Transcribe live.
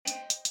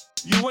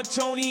You and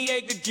Tony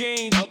ate the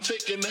game. I'm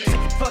taking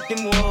that.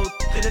 Fucking world,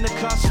 living in a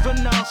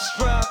cosmonaut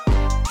strap.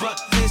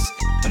 Fuck this,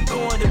 I'm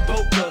going to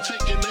Boca.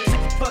 Taking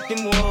that.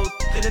 Fucking world,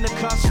 living in a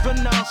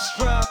cosmonaut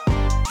strap.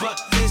 Fuck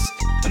this,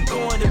 I'm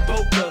going to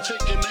Boca.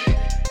 Taking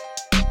that.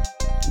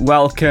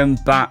 Welcome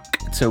back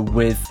to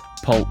With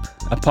Pulp,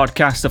 a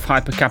podcast of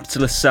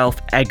hypercapitalist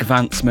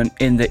self-advancement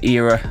in the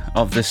era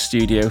of the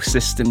studio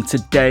system.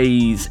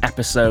 Today's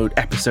episode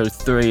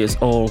 3, is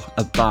all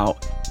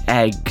about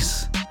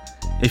eggs.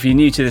 If you're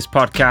new to this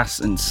podcast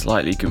and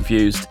slightly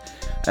confused,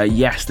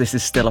 yes, this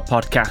is still a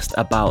podcast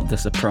about The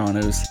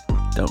Sopranos,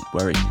 don't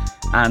worry.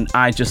 And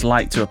I'd just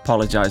like to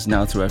apologise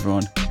now to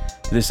everyone.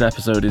 This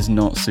episode is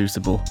not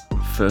suitable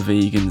for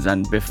vegans,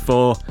 and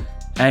before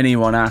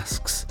anyone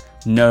asks,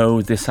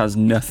 no, this has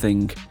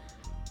nothing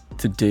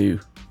to do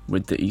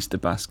with the Easter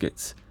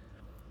baskets.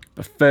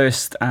 But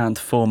first and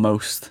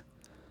foremost,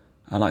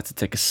 I'd like to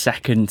take a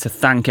second to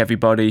thank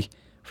everybody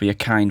for your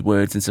kind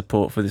words and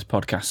support for this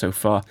podcast so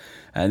far.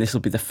 This will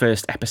be the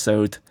first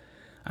episode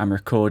I'm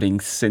recording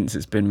since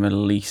it's been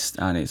released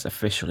and it's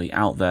officially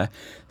out there.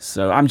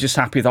 So I'm just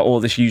happy that all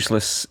this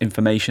useless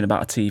information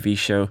about a TV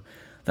show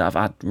that I've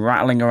had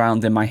rattling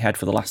around in my head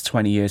for the last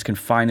 20 years can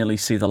finally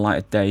see the light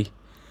of day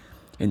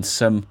in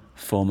some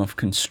form of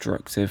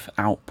constructive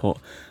output.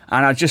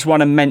 And I just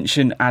want to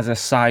mention as a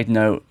side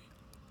note,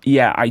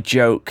 yeah, I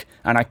joke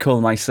and I call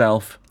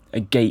myself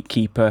a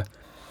gatekeeper,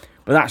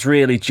 but that's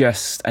really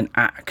just an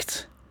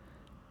act.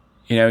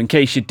 You know, in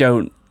case you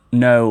don't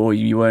know or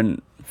you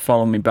weren't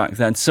following me back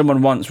then,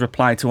 someone once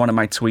replied to one of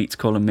my tweets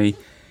calling me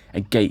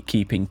a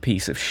gatekeeping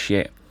piece of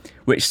shit,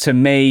 which to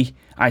me,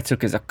 I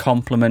took as a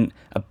compliment,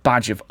 a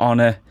badge of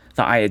honour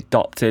that I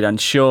adopted. And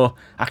sure,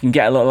 I can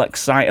get a little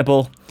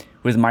excitable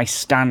with my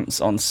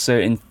stance on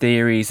certain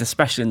theories,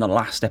 especially in the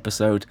last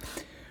episode,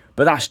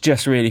 but that's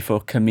just really for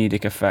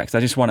comedic effect.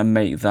 I just want to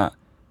make that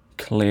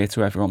clear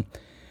to everyone.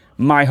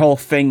 My whole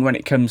thing when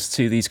it comes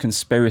to these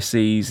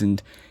conspiracies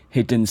and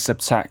hidden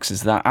subtexts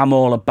is that I'm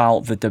all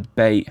about the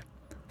debate,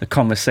 the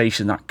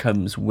conversation that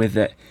comes with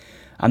it.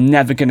 I'm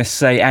never going to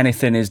say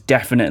anything is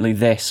definitely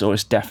this or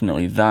it's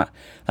definitely that.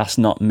 That's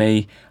not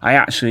me. I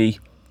actually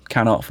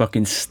cannot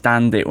fucking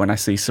stand it when I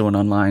see someone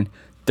online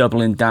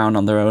doubling down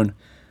on their own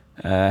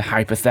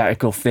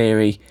hypothetical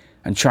theory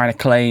and trying to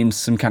claim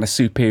some kind of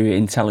superior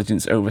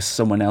intelligence over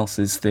someone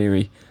else's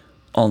theory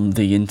on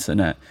the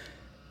internet.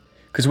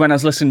 Because when I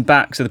was listening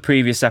back to the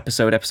previous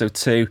episode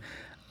 2,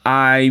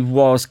 I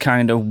was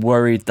kind of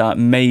worried that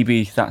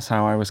maybe that's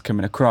how I was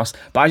coming across.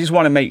 But I just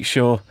want to make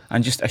sure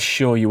and just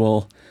assure you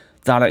all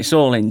that it's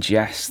all in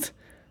jest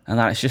and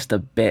that it's just a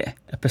bit,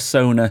 a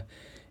persona,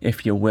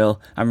 if you will.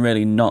 I'm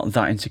really not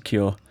that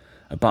insecure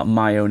about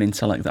my own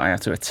intellect that I have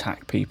to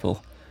attack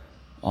people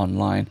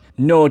online.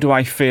 Nor do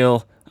I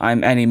feel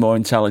I'm any more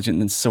intelligent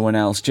than someone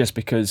else just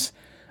because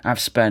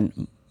I've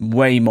spent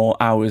way more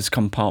hours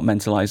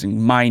compartmentalizing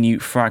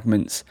minute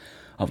fragments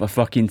of a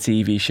fucking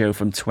TV show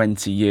from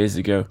 20 years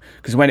ago.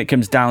 Because when it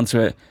comes down to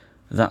it,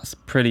 that's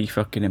pretty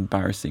fucking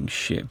embarrassing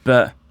shit.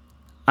 But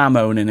I'm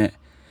owning it.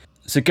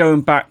 So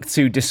going back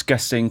to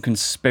discussing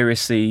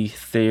conspiracy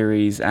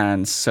theories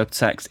and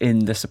subtext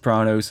in The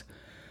Sopranos,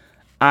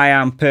 I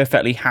am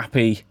perfectly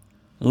happy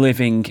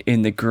living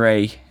in the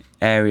grey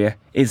area.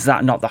 Is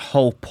that not the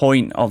whole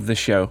point of the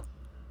show?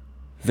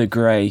 The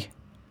grey.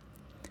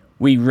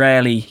 We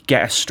rarely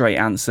get a straight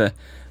answer.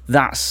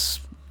 That's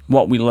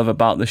what we love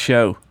about the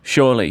show,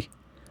 surely.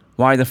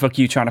 Why the fuck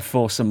are you trying to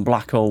force some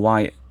black or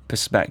white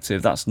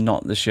perspective? That's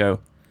not the show.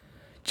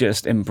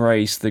 Just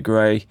embrace the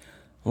grey.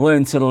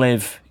 Learn to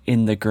live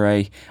in the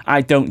grey.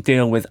 I don't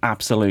deal with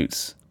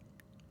absolutes.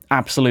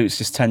 Absolutes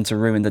just tend to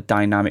ruin the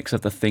dynamics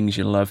of the things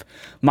you love.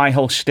 My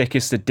whole shtick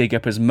is to dig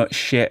up as much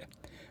shit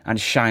and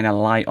shine a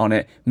light on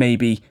it,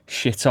 maybe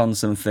shit on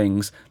some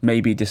things,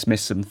 maybe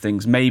dismiss some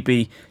things,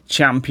 maybe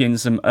champion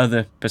some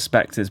other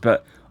perspectives,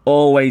 but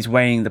always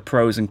weighing the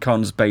pros and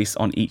cons based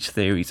on each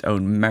theory's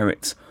own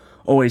merits,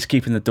 always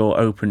keeping the door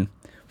open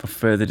for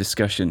further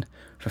discussion,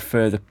 for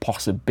further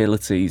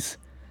possibilities,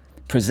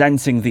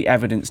 presenting the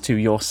evidence to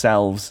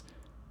yourselves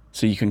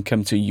so you can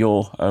come to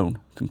your own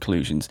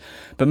conclusions.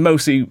 But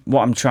mostly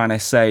what I'm trying to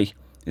say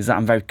is that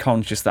I'm very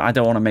conscious that I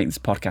don't want to make this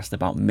podcast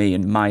about me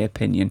and my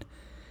opinion.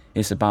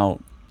 It's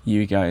about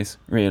you guys,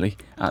 really,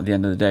 at the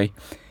end of the day.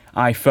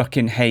 I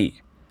fucking hate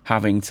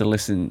having to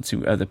listen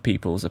to other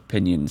people's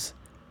opinions.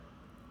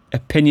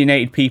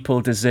 Opinionated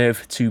people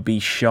deserve to be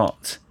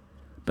shot,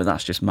 but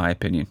that's just my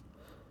opinion.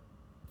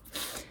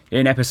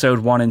 In episode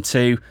 1 and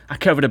 2, I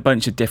covered a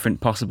bunch of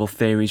different possible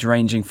theories,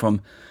 ranging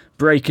from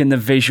breaking the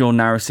visual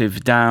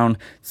narrative down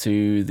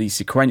to the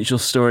sequential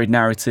storied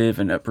narrative,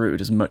 and uprooted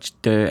as much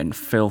dirt and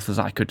filth as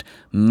I could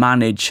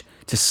manage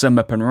to sum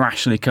up and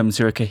rationally come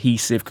to a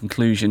cohesive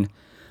conclusion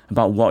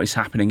about what is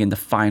happening in the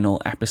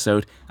final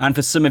episode. And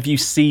for some of you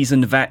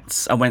seasoned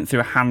vets, I went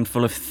through a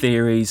handful of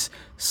theories.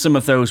 Some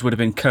of those would have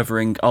been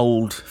covering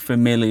old,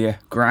 familiar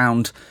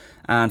ground,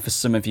 and for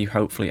some of you,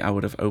 hopefully, I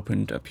would have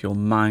opened up your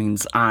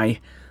mind's eye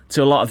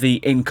to a lot of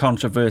the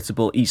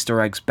incontrovertible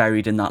Easter eggs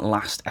buried in that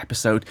last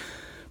episode.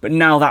 But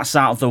now that's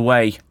out of the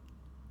way,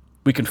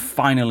 we can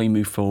finally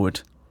move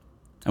forward.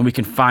 And we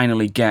can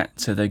finally get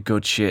to the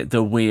good shit,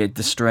 the weird,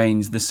 the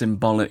strange, the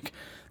symbolic,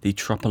 the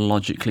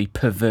tropologically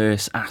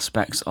perverse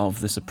aspects of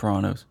The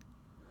Sopranos.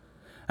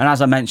 And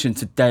as I mentioned,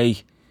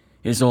 today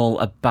is all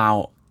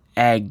about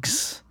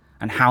eggs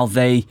and how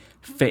they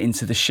fit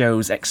into the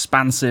show's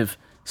expansive,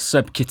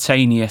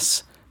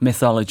 subcutaneous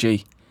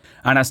mythology.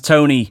 And as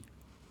Tony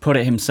put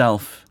it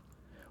himself,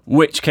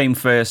 which came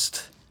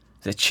first,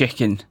 the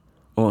chicken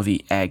or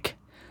the egg?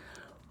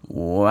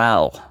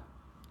 Well,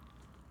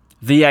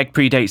 the egg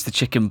predates the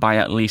chicken by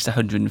at least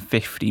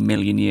 150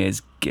 million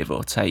years, give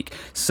or take.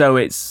 So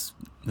it's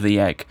the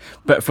egg.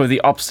 But for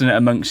the obstinate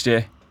amongst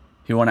you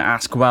who want to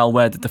ask, well,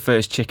 where did the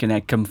first chicken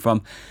egg come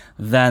from?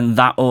 Then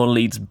that all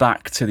leads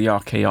back to the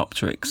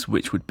Archaeopteryx,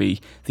 which would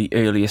be the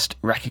earliest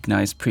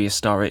recognised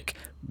prehistoric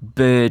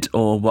bird,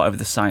 or whatever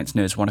the science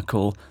nerds want to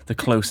call the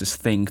closest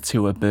thing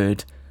to a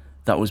bird.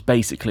 That was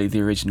basically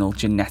the original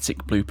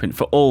genetic blueprint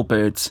for all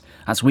birds,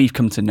 as we've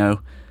come to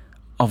know,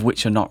 of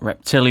which are not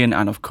reptilian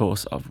and of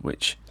course of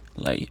which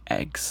lay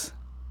eggs.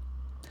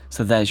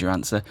 So there's your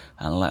answer,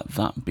 and let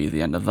that be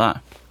the end of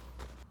that.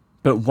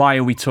 But why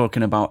are we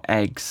talking about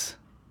eggs?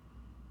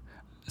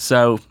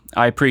 So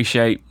I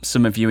appreciate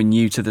some of you are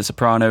new to The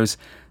Sopranos,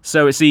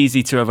 so it's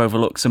easy to have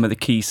overlooked some of the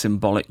key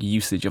symbolic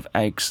usage of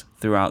eggs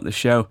throughout the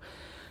show.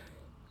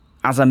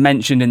 As I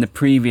mentioned in the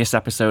previous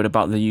episode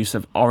about the use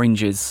of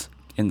oranges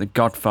in The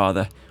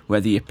Godfather,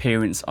 where the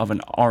appearance of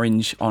an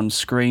orange on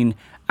screen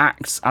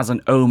acts as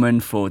an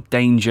omen for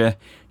danger,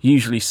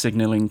 usually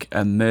signalling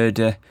a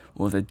murder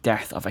or the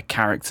death of a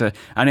character.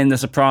 And in The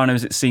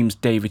Sopranos, it seems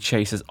David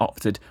Chase has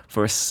opted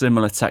for a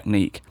similar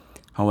technique,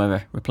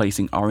 however,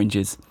 replacing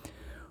oranges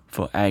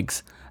for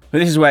eggs. But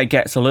this is where it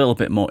gets a little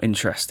bit more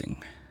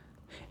interesting.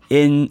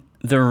 In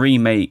the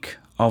remake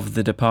of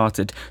The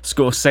Departed,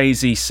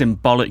 Scorsese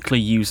symbolically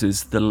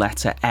uses the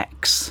letter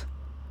X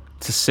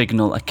to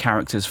signal a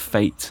character's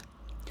fate.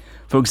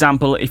 For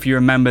example, if you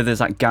remember, there's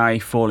that guy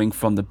falling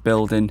from the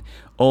building.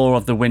 All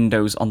of the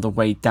windows on the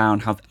way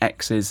down have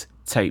X's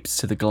taped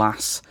to the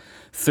glass.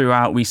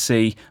 Throughout, we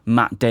see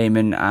Matt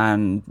Damon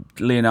and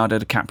Leonardo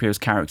DiCaprio's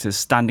characters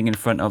standing in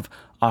front of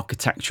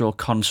architectural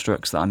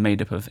constructs that are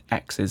made up of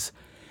X's.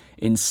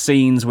 In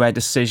scenes where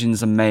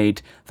decisions are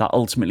made that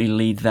ultimately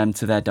lead them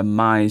to their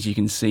demise, you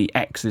can see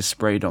X's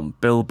sprayed on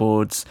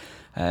billboards.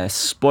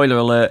 Spoiler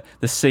alert,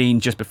 the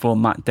scene just before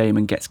Matt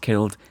Damon gets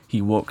killed,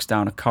 he walks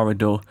down a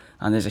corridor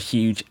and there's a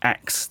huge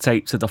X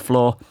taped to the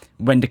floor.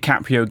 When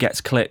DiCaprio gets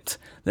clipped,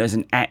 there's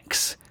an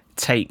X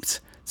taped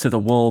to the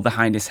wall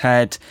behind his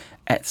head,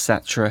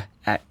 etc.,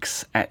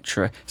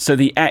 etc. So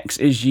the X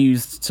is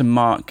used to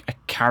mark a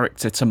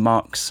character, to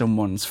mark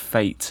someone's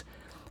fate.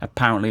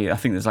 Apparently, I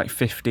think there's like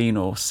 15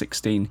 or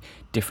 16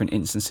 different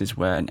instances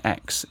where an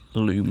X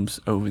looms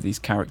over these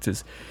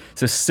characters.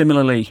 So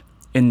similarly,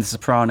 in The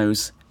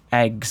Sopranos,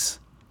 eggs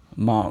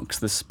marks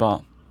the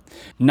spot.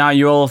 Now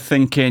you're all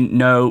thinking,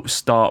 no,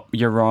 stop,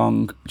 you're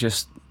wrong.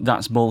 Just,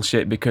 that's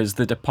bullshit, because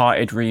The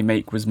Departed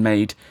remake was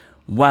made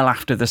well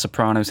after The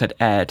Sopranos had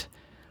aired.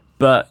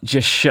 But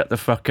just shut the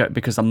fuck up,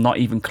 because I'm not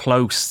even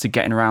close to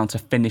getting around to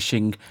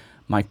finishing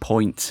my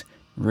point.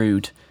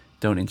 Rude.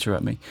 Don't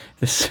interrupt me.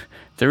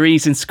 The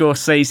reason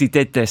Scorsese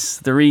did this,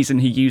 the reason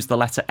he used the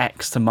letter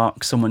X to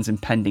mark someone's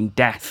impending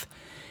death,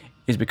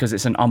 is because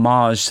it's an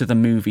homage to the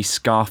movie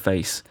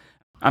Scarface.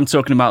 I'm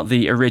talking about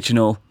the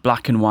original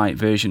black and white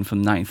version from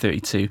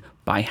 1932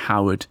 by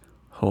Howard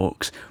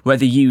Hawks, where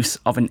the use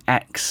of an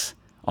X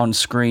on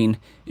screen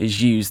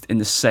is used in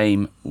the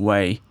same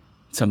way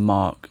to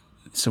mark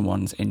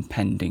someone's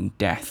impending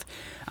death.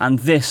 And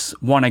this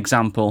one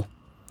example,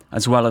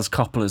 as well as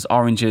Coppola's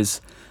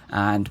oranges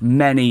and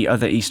many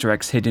other Easter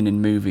eggs hidden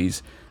in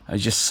movies, are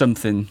just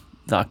something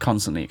that are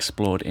constantly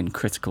explored in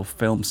critical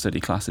film study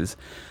classes.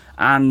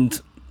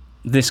 And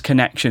this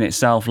connection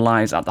itself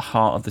lies at the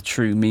heart of the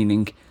true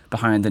meaning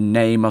behind the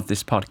name of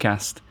this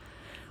podcast.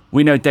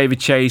 We know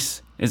David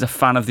Chase is a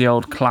fan of the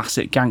old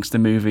classic gangster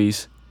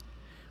movies.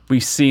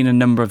 We've seen a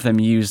number of them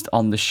used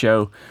on the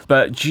show,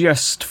 but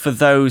just for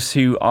those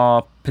who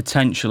are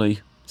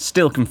potentially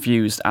still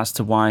confused as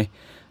to why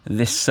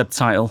this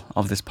subtitle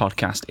of this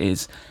podcast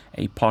is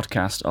a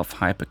podcast of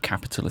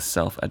hyper-capitalist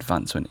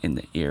self-advancement in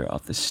the era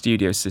of the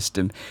studio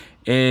system,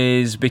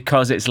 is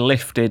because it's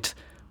lifted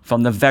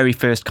from the very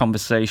first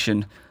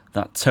conversation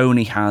that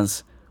Tony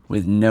has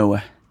with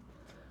Noah,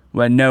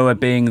 where Noah,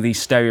 being the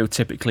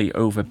stereotypically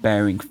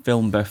overbearing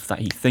film buff that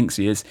he thinks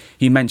he is,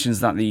 he mentions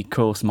that the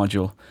course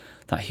module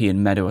that he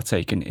and Meadow are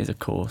taking is a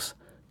course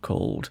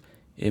called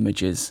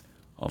Images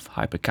of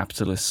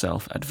Hyper-Capitalist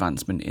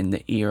Self-Advancement in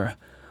the Era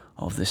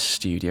of the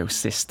Studio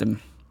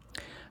System.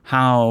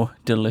 How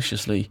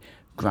deliciously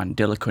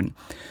grandiloquent.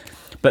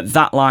 But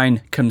that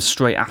line comes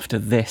straight after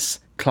this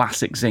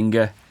classic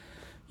zinger.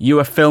 You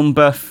a film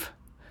buff?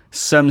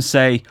 Some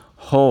say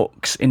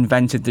Hawks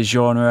invented the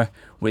genre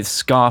with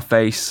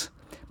Scarface,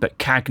 but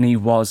Cagney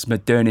was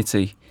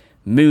modernity.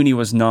 Mooney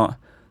was not,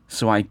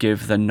 so I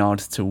give the nod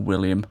to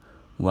William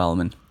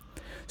Wellman.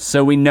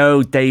 So we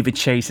know David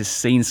Chase has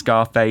seen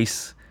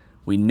Scarface.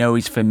 We know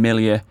he's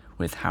familiar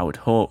with Howard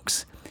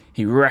Hawks.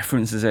 He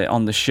references it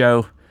on the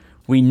show.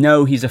 We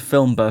know he's a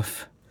film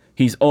buff.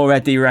 He's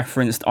already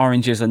referenced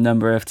Oranges a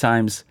number of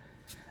times.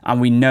 And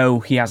we know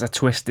he has a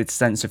twisted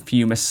sense of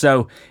humour.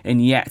 So, in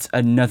yet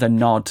another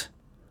nod,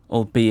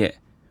 albeit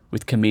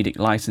with comedic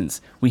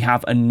license, we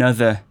have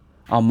another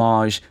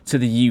homage to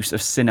the use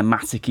of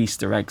cinematic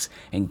Easter eggs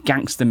in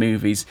gangster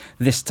movies.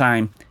 This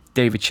time,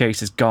 David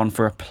Chase has gone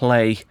for a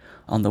play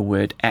on the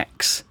word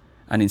X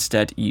and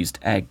instead used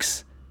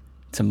eggs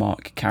to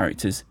mark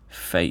characters'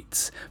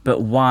 fates.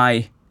 But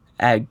why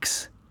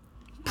eggs?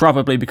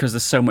 Probably because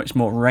there's so much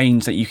more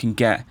range that you can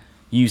get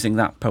using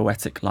that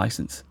poetic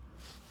license.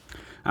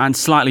 And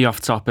slightly off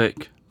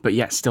topic, but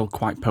yet still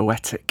quite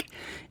poetic.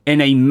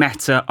 In a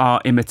meta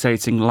art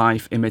imitating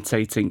life,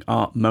 imitating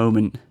art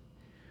moment,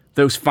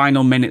 those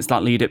final minutes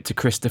that lead up to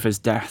Christopher's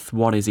death,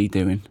 what is he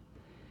doing?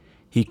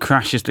 He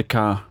crashes the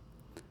car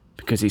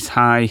because he's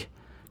high,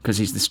 because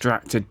he's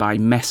distracted by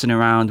messing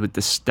around with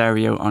the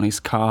stereo on his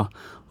car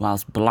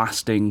whilst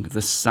blasting the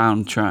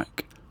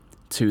soundtrack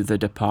to The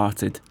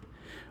Departed,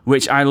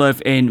 which I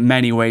love in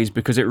many ways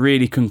because it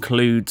really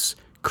concludes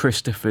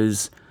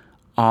Christopher's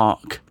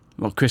arc.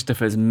 Well,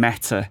 Christopher's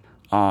meta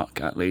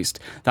arc, at least,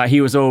 that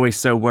he was always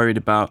so worried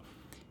about.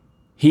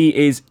 He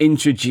is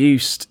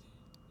introduced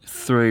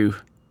through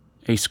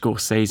a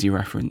Scorsese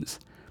reference,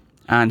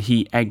 and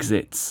he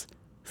exits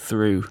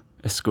through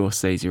a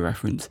Scorsese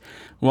reference.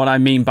 What I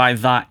mean by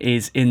that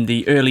is, in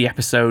the early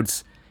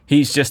episodes,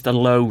 he's just a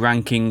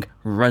low-ranking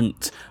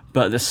runt,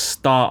 but the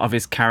start of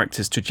his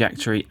character's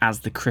trajectory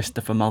as the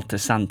Christopher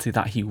Moltisanti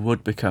that he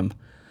would become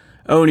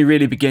only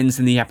really begins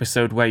in the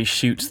episode where he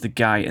shoots the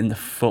guy in the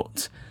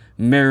foot,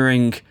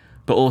 mirroring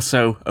but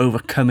also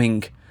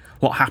overcoming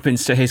what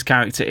happens to his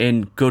character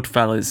in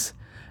Goodfellas,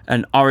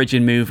 an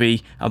origin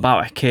movie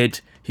about a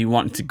kid who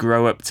wanted to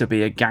grow up to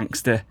be a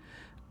gangster,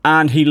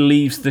 and he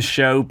leaves the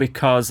show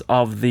because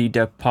of The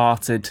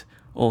Departed,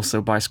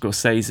 also by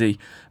Scorsese,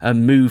 a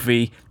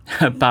movie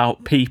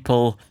about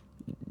people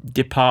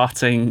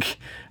departing.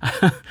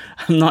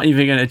 I'm not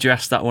even going to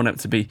dress that one up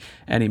to be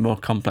any more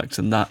complex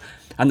than that.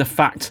 And the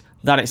fact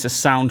that it's a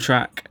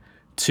soundtrack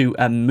to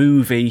a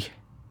movie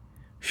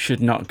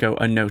should not go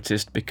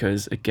unnoticed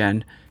because,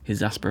 again,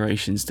 his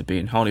aspirations to be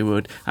in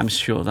Hollywood, I'm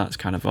sure that's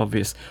kind of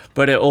obvious,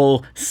 but it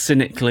all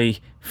cynically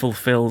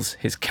fulfills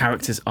his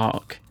character's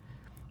arc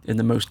in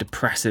the most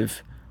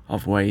depressive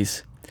of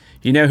ways.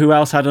 You know who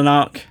else had an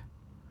arc?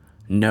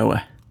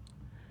 Noah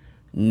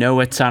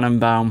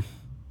Tannenbaum.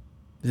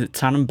 Is it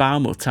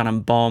Tannenbaum or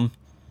Tannenbaum?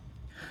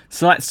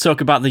 So let's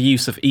talk about the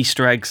use of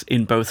Easter eggs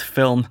in both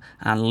film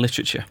and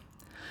literature.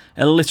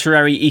 A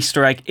literary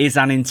Easter egg is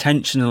an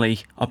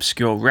intentionally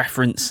obscure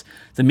reference,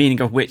 the meaning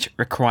of which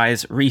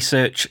requires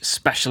research,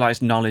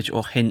 specialised knowledge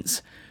or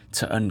hints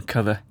to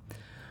uncover.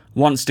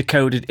 Once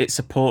decoded, it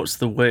supports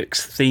the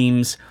work's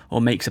themes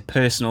or makes a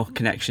personal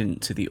connection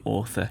to the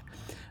author.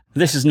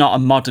 This is not a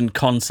modern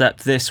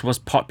concept. This was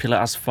popular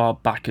as far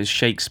back as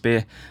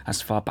Shakespeare,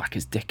 as far back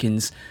as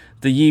Dickens.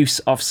 The use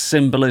of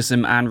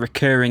symbolism and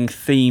recurring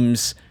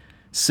themes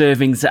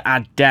serving to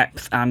add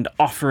depth and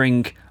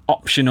offering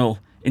optional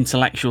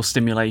intellectual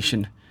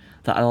stimulation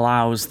that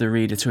allows the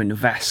reader to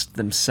invest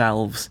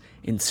themselves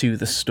into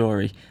the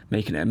story,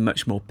 making it a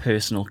much more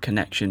personal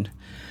connection.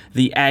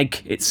 The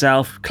egg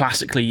itself,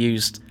 classically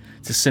used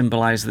to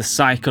symbolise the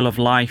cycle of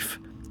life,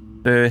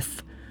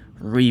 birth,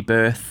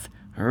 rebirth,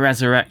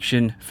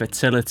 resurrection,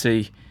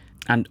 fertility,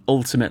 and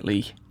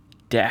ultimately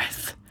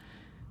death.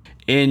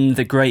 In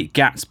The Great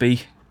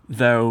Gatsby,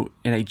 though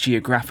in a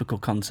geographical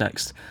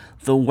context,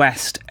 the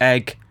West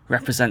Egg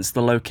represents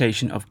the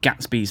location of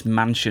Gatsby's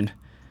mansion,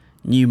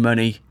 new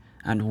money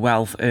and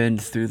wealth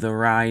earned through the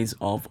rise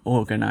of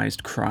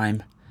organised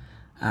crime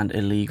and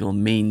illegal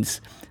means.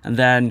 And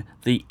then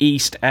the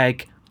East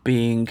Egg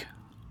being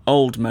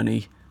old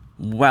money,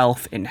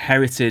 wealth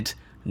inherited,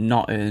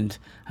 not earned.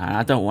 And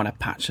I don't want to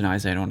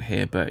patronise anyone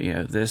here, but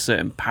there's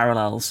certain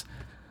parallels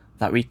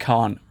that we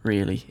can't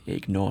really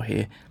ignore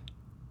here.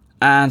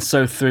 And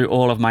so through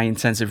all of my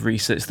intensive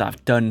research that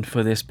I've done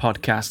for this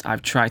podcast,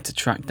 I've tried to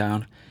track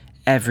down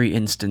every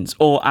instance,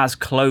 or as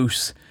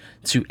close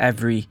to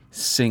every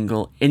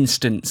single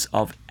instance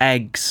of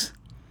eggs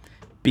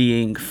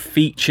being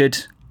featured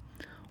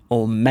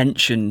or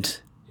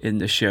mentioned in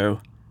the show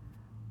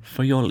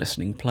for your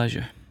listening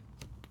pleasure.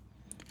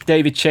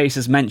 David Chase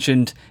has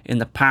mentioned in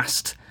the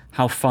past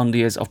how fond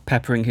he is of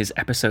peppering his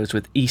episodes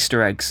with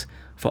Easter eggs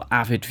for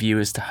avid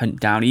viewers to hunt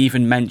down. He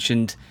even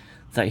mentioned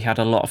that he had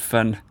a lot of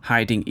fun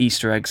hiding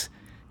Easter eggs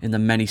in the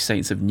Many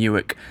Saints of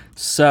Newark.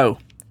 So,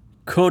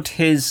 could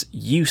his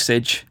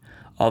usage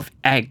of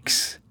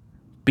eggs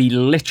be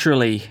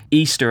literally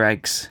Easter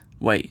eggs?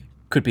 Wait,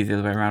 could be the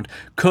other way around.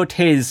 Could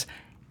his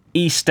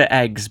Easter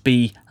eggs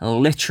be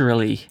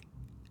literally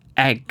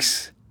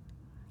eggs?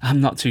 I'm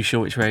not too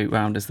sure which way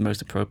around is the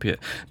most appropriate,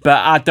 but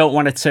I don't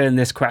want to turn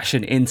this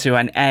question into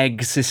an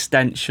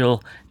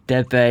existential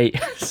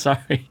debate.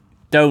 Sorry.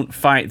 Don't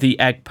fight the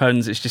egg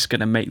puns. It's just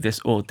going to make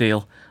this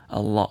ordeal a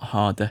lot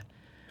harder.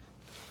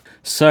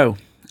 So,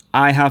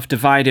 I have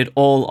divided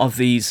all of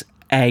these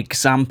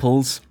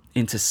examples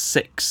into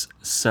 6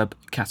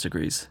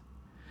 subcategories.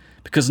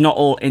 Because not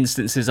all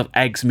instances of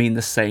eggs mean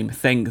the same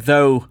thing,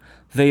 though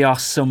they are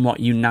somewhat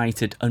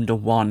united under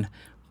one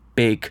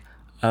big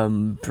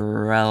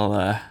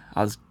umbrella.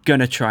 I was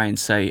gonna try and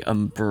say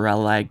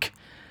umbrella egg,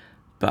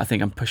 but I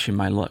think I'm pushing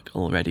my luck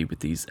already with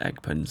these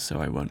egg puns, so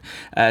I won't.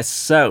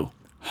 So,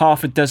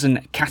 half a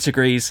dozen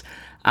categories,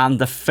 and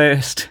the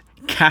first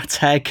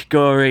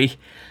category,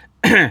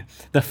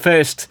 the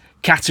first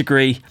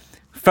category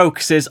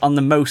focuses on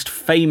the most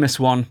famous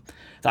one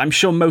that I'm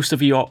sure most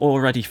of you are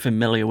already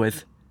familiar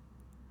with.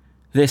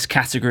 This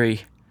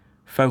category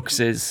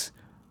focuses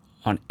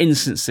on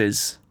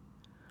instances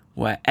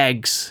where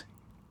eggs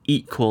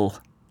equal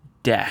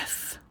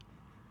death.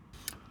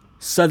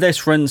 So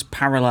this runs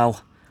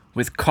parallel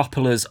with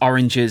Coppola's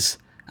Oranges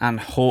and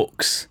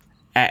Hawks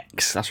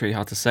X. That's really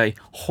hard to say.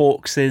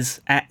 Hawks'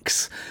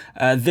 X.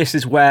 This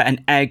is where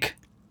an egg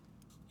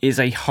is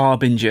a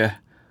harbinger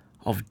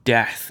of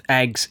death.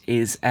 Eggs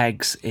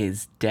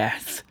is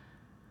death.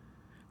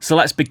 So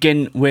let's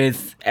begin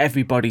with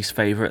everybody's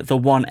favourite, the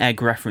one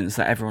egg reference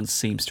that everyone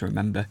seems to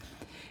remember.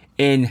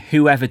 In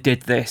Whoever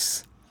Did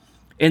This,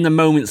 in the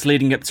moments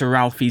leading up to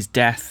Ralphie's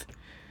death,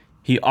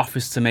 he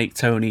offers to make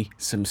Tony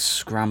some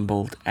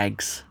scrambled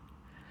eggs.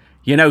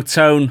 You know,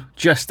 Tone,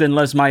 Justin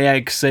loves my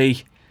eggs,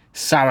 see?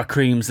 Sour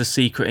cream's the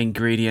secret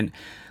ingredient.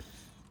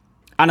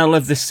 And I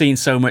love this scene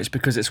so much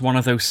because it's one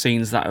of those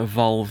scenes that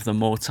evolve the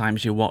more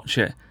times you watch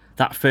it.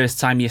 That first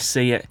time you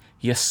see it,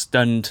 you're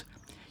stunned.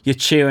 You're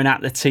cheering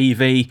at the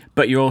TV,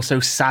 but you're also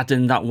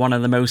saddened that one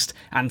of the most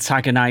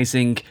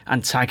antagonising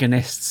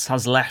antagonists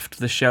has left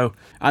the show.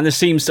 And there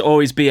seems to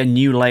always be a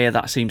new layer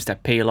that seems to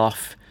peel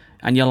off.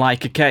 And you're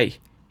like, okay,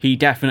 he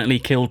definitely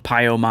killed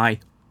Pyomai,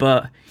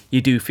 but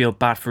you do feel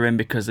bad for him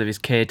because of his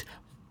kid.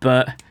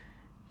 But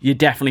you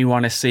definitely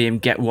want to see him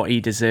get what he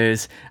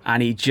deserves.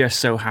 And he just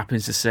so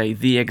happens to say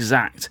the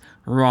exact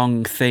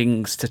wrong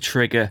things to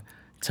trigger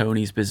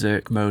Tony's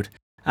berserk mode.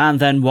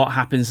 And then what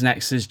happens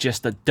next is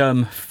just a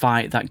dumb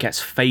fight that gets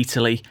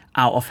fatally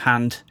out of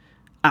hand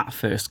at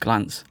first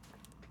glance.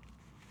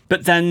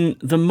 But then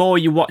the more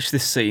you watch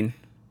this scene,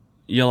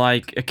 you're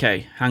like,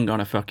 okay, hang on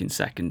a fucking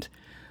second.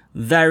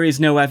 There is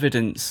no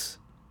evidence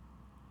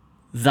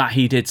that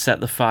he did set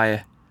the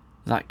fire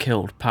that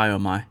killed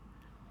Pyomai.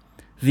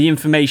 The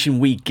information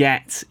we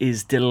get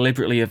is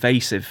deliberately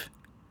evasive,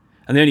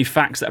 and the only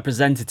facts that are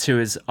presented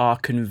to us are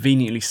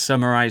conveniently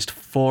summarised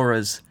for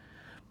us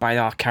by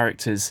our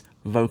characters'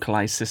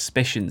 vocalised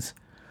suspicions.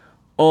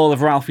 All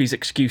of Ralphie's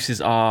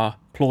excuses are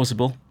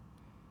plausible,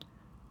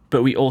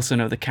 but we also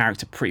know the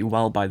character pretty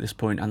well by this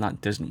point, and that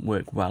doesn't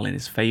work well in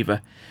his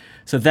favour.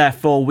 So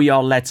therefore, we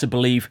are led to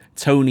believe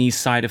Tony's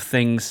side of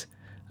things,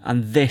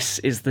 and this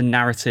is the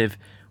narrative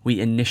we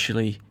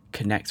initially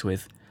connect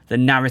with. The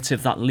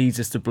narrative that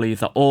leads us to believe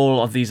that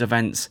all of these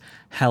events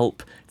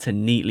help to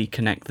neatly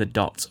connect the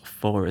dots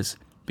for us,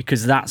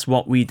 because that's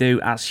what we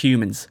do as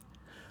humans.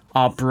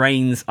 Our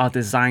brains are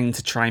designed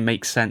to try and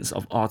make sense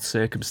of odd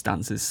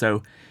circumstances.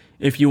 So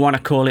if you want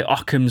to call it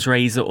Occam's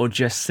razor or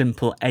just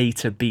simple A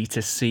to B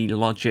to C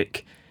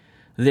logic,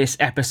 this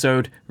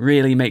episode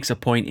really makes a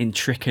point in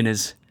tricking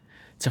us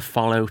to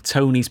follow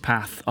Tony's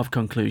path of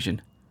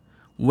conclusion.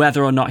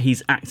 Whether or not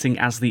he's acting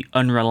as the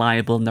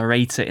unreliable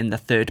narrator in the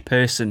third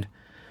person,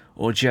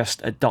 or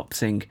just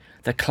adopting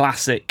the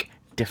classic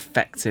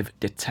defective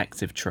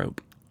detective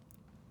trope.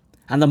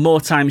 And the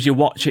more times you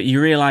watch it, you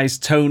realise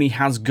Tony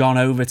has gone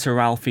over to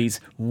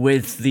Ralphie's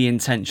with the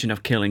intention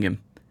of killing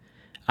him.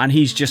 And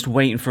he's just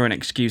waiting for an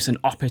excuse, an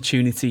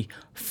opportunity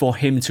for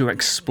him to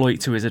exploit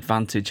to his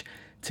advantage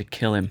to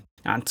kill him.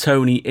 And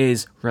Tony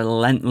is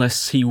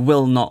relentless. He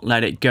will not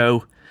let it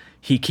go.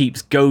 He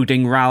keeps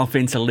goading Ralph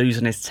into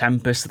losing his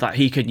temper so that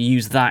he can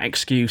use that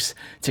excuse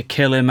to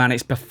kill him. And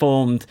it's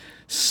performed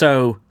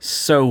so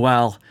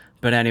well.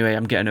 But anyway,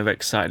 I'm getting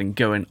overexcited and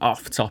going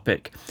off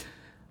topic.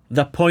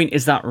 The point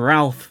is that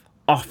Ralph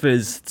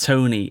offers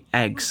Tony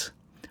eggs,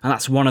 and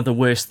that's one of the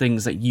worst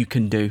things that you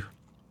can do.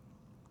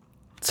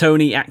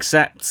 Tony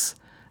accepts,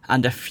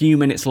 and a few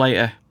minutes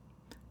later,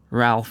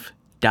 Ralph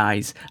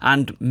dies.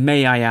 And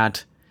may I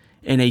add,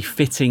 in a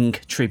fitting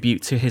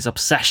tribute to his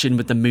obsession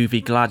with the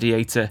movie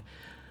Gladiator,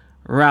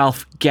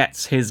 Ralph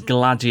gets his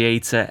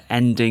Gladiator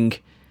ending.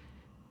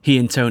 He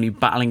and Tony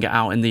battling it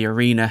out in the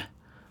arena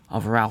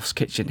of Ralph's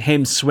kitchen.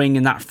 Him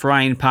swinging that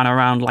frying pan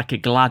around like a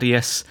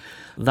gladius.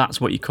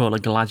 That's what you call a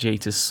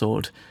gladiator's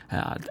sword.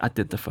 I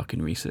did the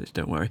fucking research,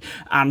 don't worry.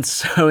 And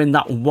so in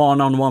that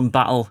one-on-one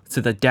battle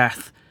to the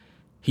death,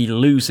 he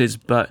loses,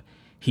 but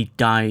he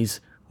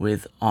dies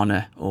with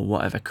honour, or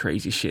whatever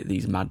crazy shit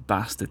these mad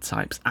bastard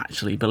types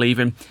actually believe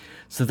in.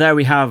 So there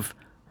we have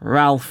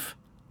Ralph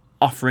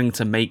offering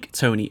to make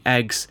Tony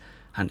eggs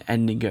and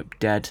ending up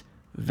dead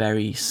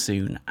very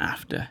soon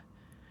after.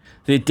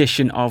 The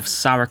addition of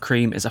sour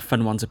cream is a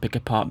fun one to pick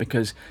apart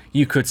because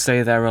you could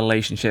say their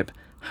relationship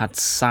had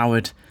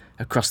soured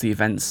across the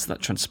events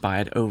that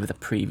transpired over the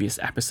previous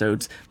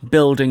episodes,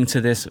 building to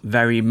this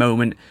very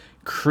moment.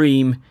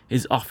 Cream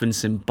is often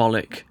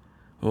symbolic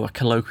or a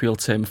colloquial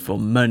term for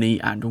money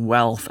and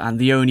wealth, and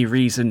the only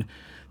reason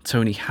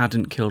Tony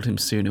hadn't killed him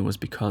sooner was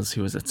because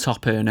he was a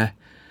top earner,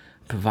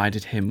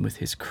 provided him with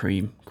his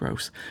cream,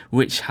 gross,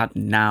 which had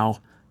now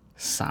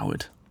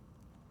soured.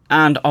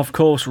 And of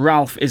course,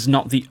 Ralph is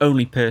not the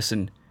only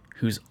person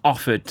who's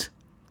offered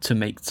to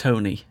make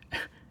Tony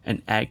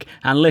an egg.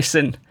 And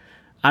listen,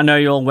 I know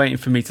you're all waiting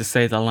for me to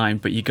say the line,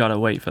 but you gotta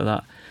wait for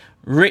that.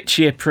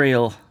 Richie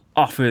Aprile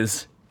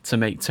offers to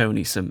make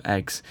Tony some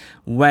eggs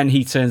when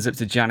he turns up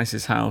to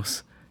Janice's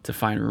house to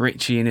find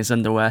Richie in his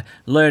underwear,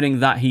 learning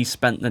that he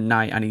spent the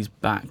night and he's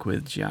back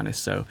with Janice.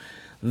 So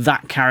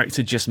that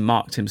character just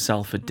marked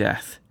himself for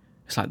death.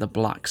 It's like the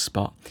black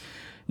spot.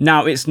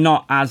 Now, it's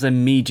not as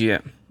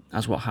immediate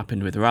as what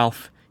happened with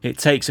Ralph. It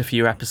takes a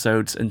few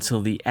episodes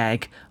until the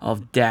egg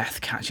of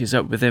death catches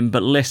up with him.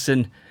 But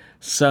listen,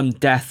 some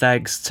death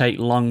eggs take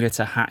longer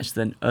to hatch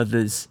than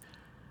others.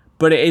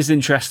 But it is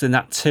interesting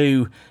that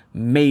two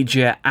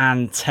major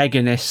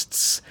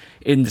antagonists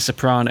in The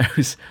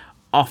Sopranos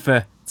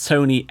offer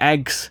Tony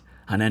eggs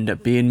and end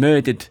up being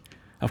murdered.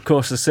 Of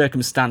course, the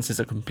circumstances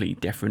are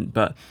completely different,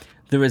 but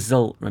the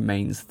result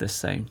remains the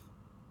same.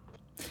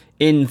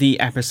 In the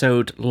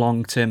episode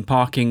Long-Term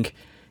Parking,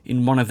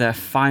 in one of their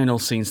final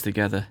scenes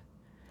together,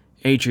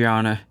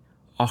 Adriana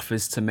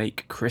offers to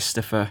make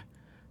Christopher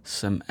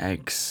some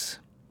eggs.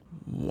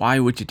 Why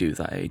would you do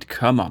that, Aid?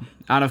 Come on.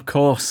 And of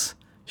course,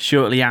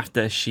 shortly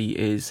after, she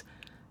is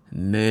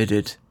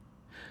murdered.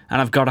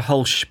 And I've got a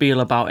whole spiel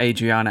about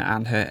Adriana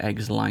and her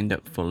eggs lined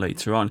up for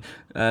later on,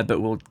 but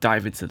we'll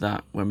dive into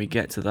that when we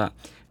get to that.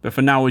 But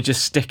for now, we're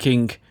just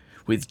sticking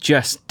with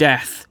just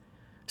death.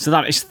 So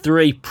that is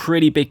three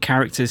pretty big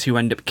characters who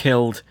end up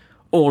killed,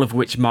 all of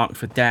which marked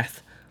for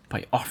death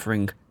by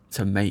offering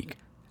to make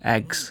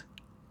eggs.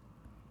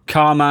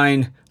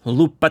 Carmine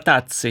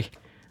Lupatazzi,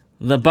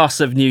 the boss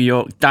of New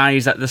York,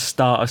 dies at the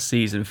start of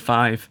season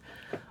 5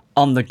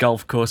 on the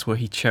golf course where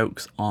he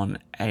chokes on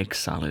egg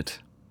salad.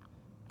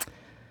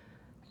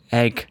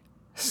 Egg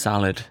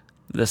salad,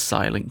 the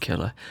silent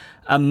killer.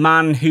 A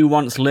man who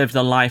once lived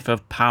a life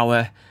of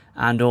power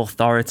and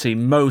authority,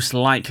 most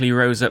likely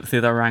rose up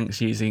through the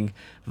ranks using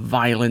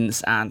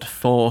violence and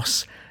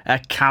force. A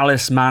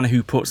callous man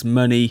who puts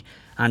money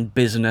and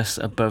business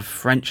above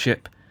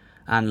friendship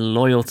and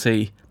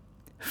loyalty,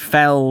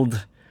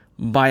 felled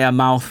by a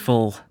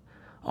mouthful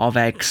of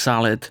egg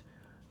salad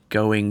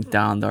going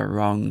down the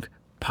wrong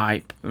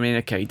pipe. I mean,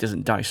 okay, he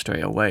doesn't die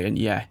straight away, and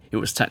yeah, it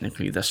was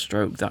technically the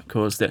stroke that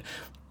caused it,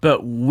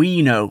 but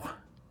we know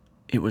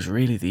it was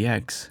really the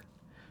eggs.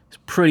 It's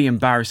a pretty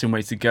embarrassing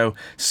way to go.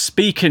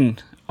 Speaking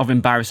of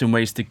embarrassing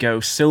ways to go,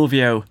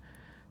 Silvio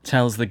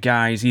tells the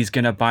guys he's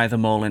going to buy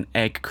them all an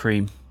egg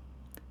cream.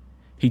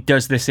 He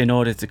does this in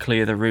order to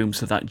clear the room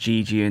so that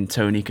Gigi and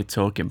Tony could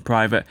talk in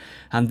private,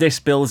 and this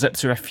builds up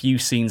to a few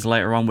scenes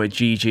later on where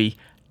Gigi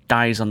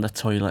dies on the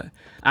toilet.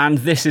 And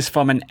this is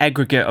from an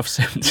aggregate of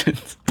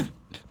symptoms.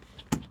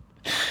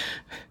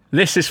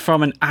 This is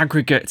from an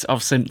aggregate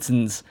of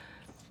symptoms.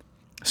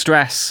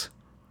 Stress,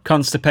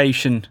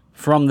 constipation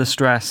from the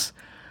stress,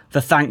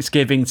 the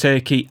Thanksgiving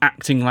turkey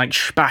acting like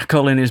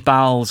spackle in his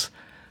bowels.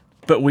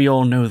 But we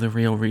all know the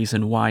real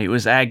reason why. It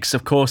was eggs.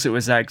 Of course it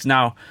was eggs.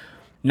 Now,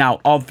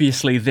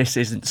 obviously this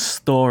isn't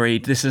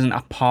storied. This isn't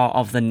a part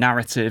of the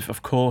narrative.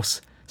 Of course,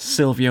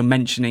 Silvio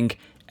mentioning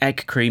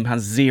egg cream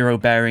has zero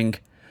bearing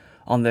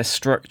on the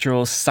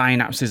structural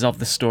synapses of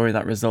the story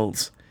that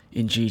results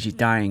in Gigi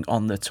dying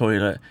on the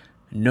toilet.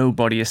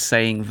 Nobody is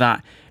saying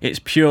that. It's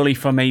purely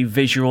from a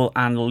visual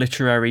and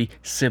literary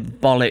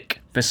symbolic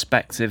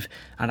perspective,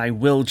 and I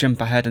will jump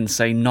ahead and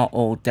say not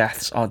all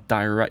deaths are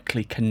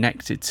directly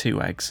connected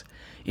to eggs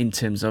in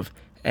terms of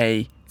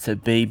A to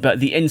B,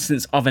 but the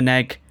instance of an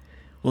egg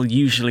will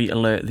usually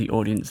alert the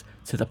audience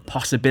to the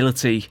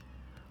possibility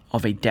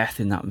of a death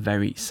in that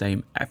very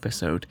same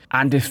episode.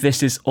 And if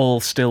this is all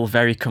still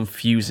very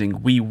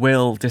confusing, we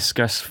will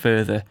discuss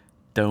further,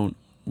 don't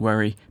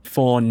worry.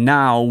 For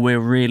now, we're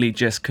really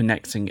just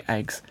connecting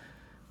eggs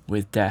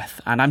with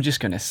death. And I'm just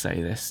going to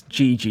say this,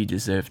 Gigi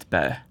deserved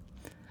better.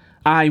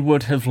 I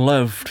would have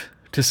loved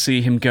to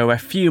see him go a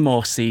few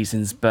more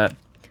seasons, but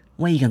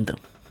what are you going to do?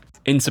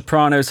 In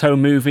Sopranos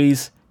home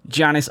movies,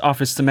 Janice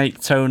offers to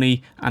make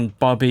Tony and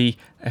Bobby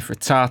a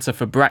frittata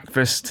for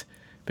breakfast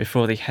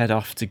before they head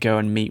off to go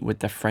and meet with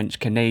the French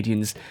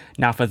Canadians.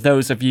 Now, for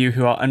those of you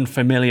who are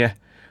unfamiliar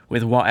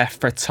with what a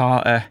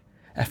frittata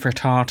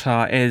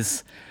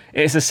is,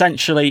 it's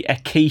essentially a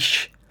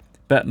quiche,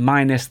 but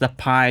minus the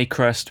pie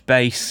crust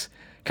base,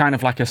 kind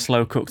of like a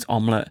slow-cooked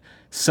omelette,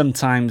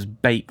 sometimes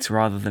baked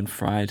rather than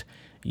fried,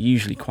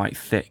 usually quite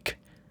thick,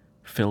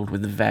 filled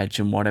with veg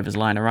and whatever's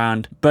lying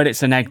around, but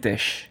it's an egg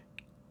dish.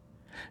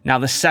 Now,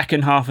 the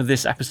second half of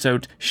this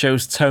episode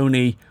shows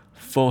Tony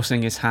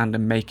forcing his hand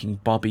and making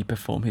Bobby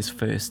perform his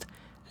first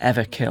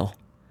ever kill,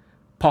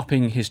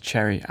 popping his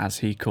cherry as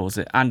he calls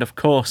it, and of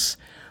course,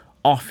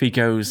 off he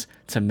goes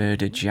to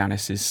murder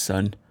Janice's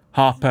son,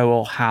 Harpo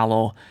or Hal,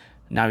 or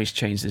now he's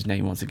changed his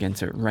name once again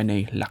to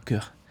René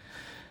Lacour.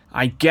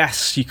 I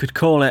guess you could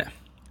call it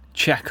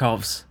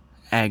Chekhov's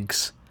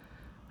eggs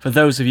For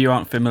those of you who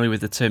aren't familiar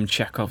with the term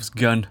Chekhov's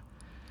gun,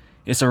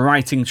 it's a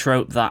writing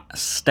trope that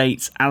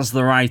states, as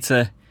the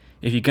writer,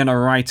 if you're going to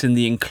write in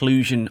the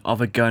inclusion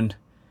of a gun,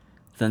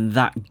 then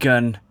that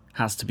gun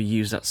has to be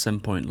used at some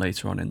point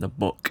later on in the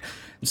book.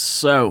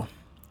 So,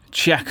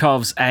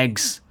 Chekhov's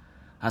eggs,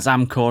 as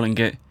I'm calling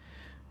it,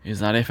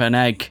 is that if an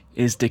egg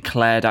is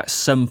declared at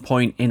some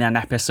point in an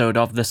episode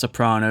of The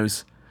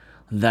Sopranos,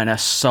 then a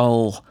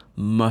soul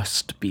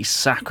must be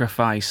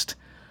sacrificed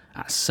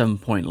at some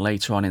point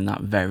later on in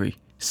that very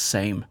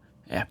same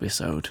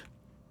episode.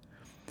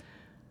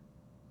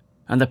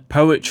 And the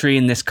poetry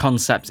in this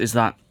concept is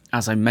that,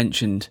 as I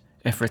mentioned,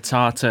 a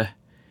frittata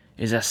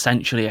is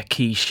essentially a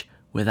quiche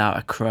without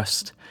a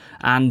crust,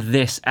 and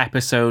this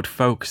episode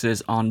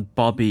focuses on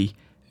Bobby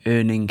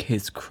earning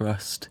his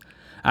crust.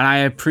 And I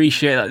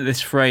appreciate that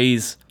this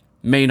phrase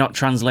may not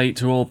translate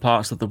to all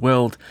parts of the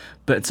world,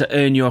 but to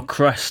earn your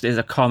crust is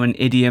a common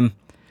idiom,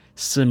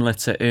 similar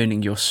to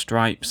earning your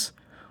stripes,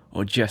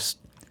 or just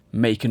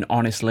make an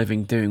honest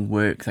living doing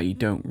work that you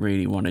don't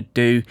really want to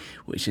do,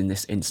 which in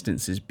this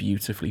instance is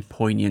beautifully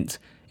poignant,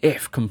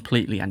 if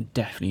completely and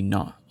definitely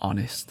not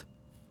honest.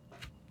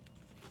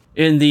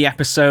 In the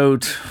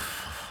episode,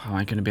 am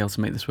I going to be able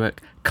to make this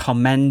work?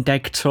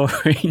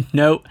 Commendatory?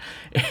 No.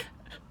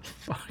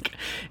 Fuck.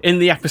 In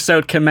the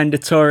episode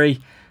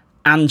Commendatory,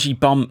 Angie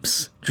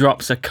Bomps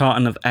drops a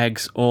carton of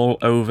eggs all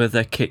over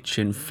the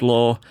kitchen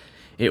floor.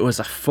 It was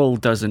a full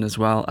dozen as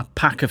well, a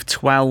pack of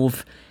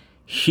 12,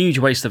 huge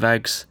waste of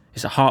eggs.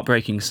 It's a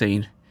heartbreaking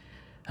scene.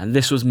 And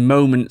this was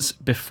moments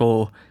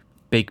before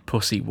Big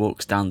Pussy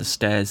walks down the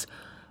stairs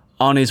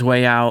on his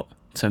way out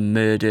to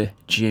murder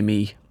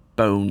Jimmy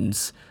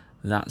Bones.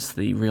 That's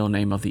the real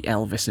name of the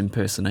Elvis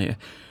impersonator.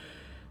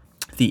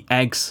 The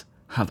eggs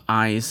have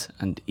eyes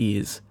and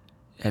ears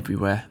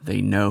everywhere they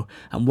know.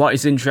 And what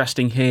is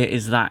interesting here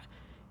is that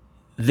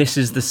this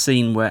is the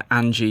scene where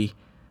Angie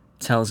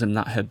tells him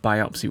that her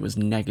biopsy was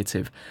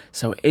negative.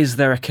 So is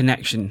there a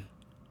connection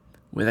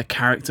with a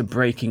character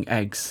breaking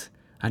eggs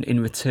and in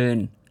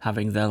return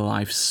having their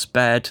lives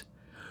spared,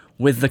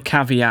 with the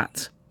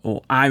caveat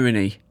or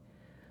irony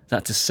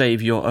that to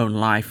save your own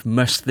life,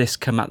 must this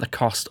come at the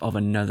cost of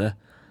another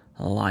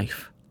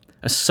life?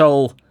 A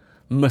soul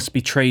must be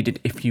traded,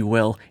 if you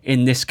will,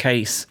 in this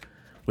case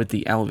with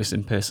the Elvis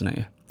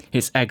impersonator.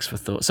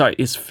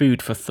 It's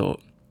food for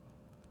thought.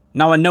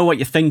 Now I know what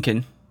you're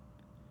thinking.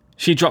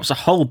 She drops a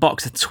whole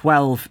box of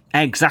 12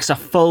 eggs. That's a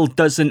full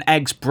dozen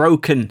eggs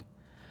broken.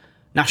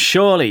 Now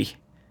surely,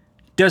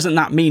 doesn't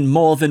that mean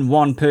more than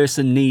one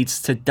person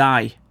needs to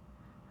die?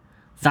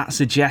 That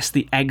suggests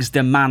the eggs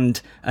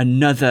demand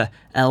another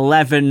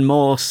 11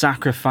 more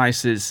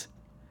sacrifices.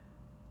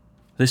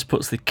 This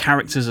puts the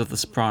characters of The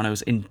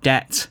Sopranos in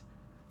debt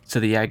to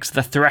the eggs,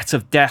 the threat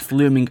of death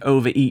looming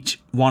over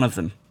each one of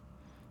them.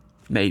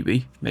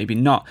 Maybe, maybe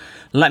not.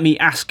 Let me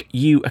ask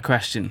you a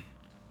question.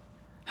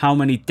 How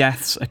many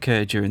deaths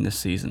occur during this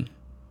season?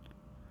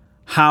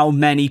 How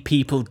many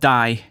people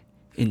die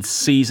in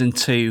season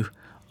 2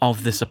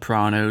 of The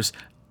Sopranos?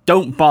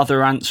 Don't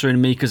bother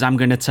answering me because I'm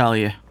going to tell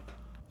you.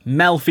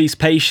 Melfi's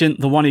patient,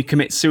 the one who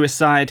commits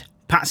suicide,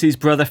 Patsy's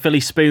brother Philly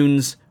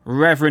Spoons,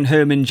 Reverend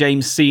Herman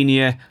James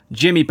Sr.,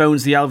 Jimmy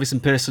Bones the Elvis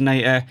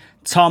impersonator,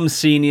 Tom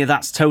Sr.,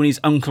 that's Tony's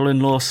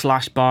uncle-in-law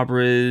 /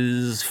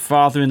 Barbara's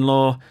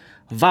father-in-law,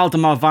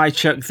 Valdemar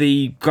Vychuk,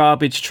 the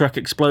garbage truck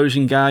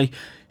explosion guy,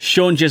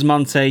 Sean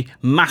Gismonte,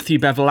 Matthew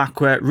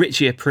Bevilacqua,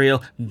 Richie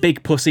Aprile,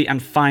 Big Pussy,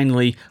 and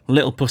finally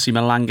Little Pussy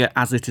Malanga,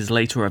 as it is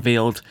later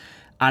revealed.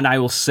 And I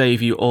will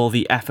save you all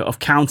the effort of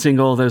counting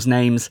all those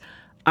names.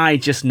 I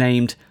just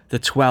named the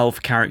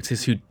 12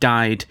 characters who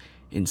died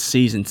in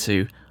season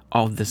 2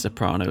 of The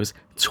Sopranos.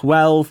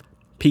 12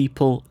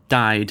 people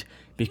died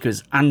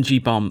because Angie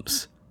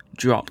Bomps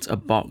dropped a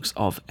box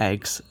of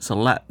eggs. So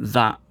let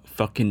that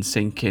fucking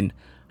sink in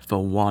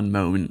for one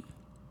moment.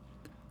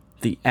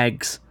 The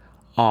eggs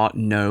are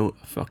no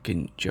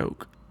fucking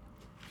joke.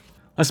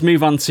 Let's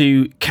move on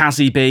to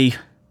Kazzy B,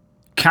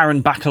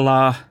 Karen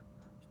Bacala,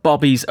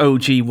 Bobby's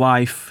OG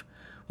wife.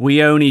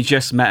 We only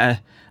just met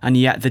her, and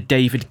yet the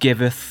David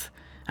giveth,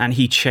 and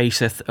he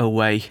chaseth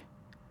away.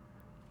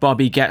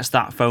 Bobby gets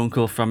that phone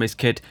call from his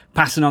kid,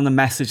 passing on the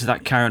message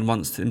that Karen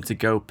wants him to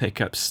go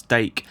pick up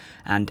steak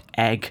and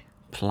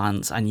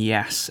eggplants. And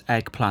yes,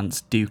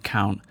 eggplants do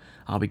count.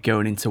 I'll be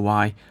going into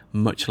why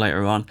much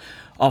later on.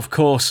 Of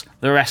course,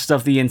 the rest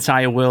of the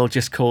entire world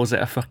just calls it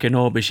a fucking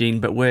aubergine,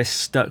 but we're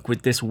stuck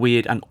with this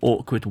weird and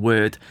awkward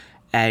word,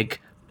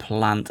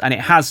 eggplant. And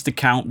it has to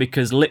count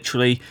because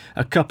literally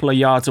a couple of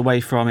yards away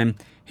from him,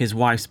 his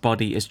wife's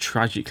body is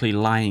tragically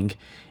lying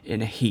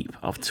in a heap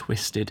of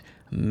twisted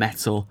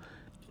metal.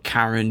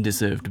 Karen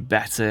deserved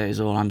better, is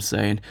all I'm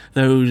saying.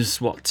 Those,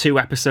 2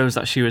 episodes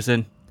that she was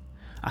in,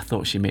 I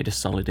thought she made a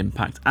solid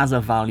impact as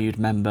a valued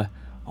member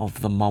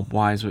of the Mob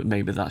Wives, but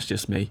maybe that's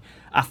just me.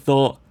 I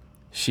thought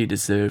she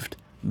deserved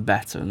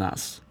better, and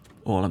that's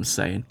all I'm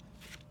saying.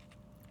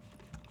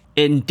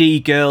 In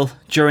D-Girl,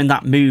 during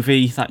that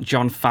movie that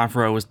Jon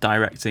Favreau was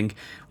directing,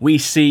 we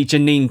see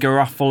Janeane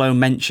Garofalo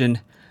mention,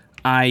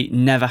 "I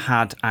never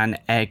had an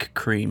egg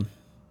cream."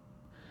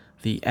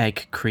 the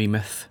egg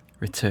creameth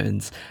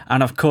returns.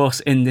 And of course,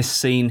 in this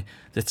scene,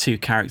 the two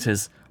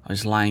characters are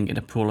just lying in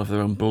a pool of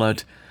their own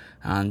blood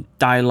and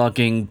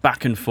dialoguing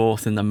back and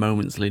forth in the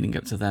moments leading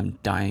up to them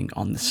dying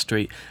on the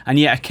street. And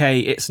yet, okay,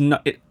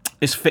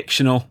 it's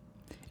fictional.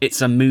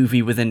 It's a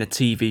movie within a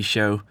TV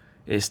show.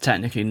 It's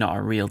technically not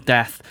a real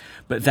death.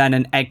 But then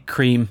an egg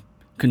cream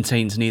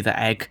contains neither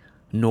egg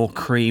nor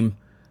cream,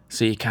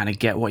 so you kind of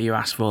get what you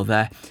asked for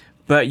there.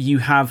 But you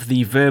have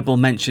the verbal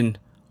mention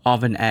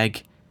of an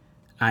egg,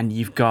 and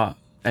you've got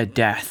a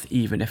death,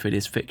 even if it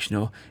is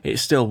fictional.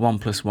 It's still 1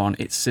 + 1.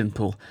 It's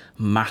simple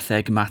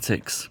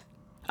mathematics.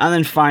 And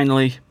then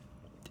finally,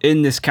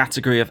 in this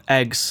category of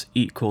eggs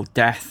equal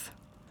death,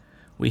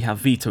 we have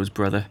Vito's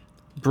brother,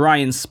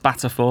 Brian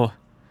Spatafore,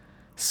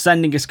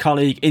 sending his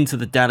colleague into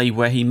the deli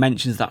where he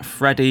mentions that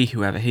Freddy,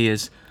 whoever he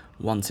is,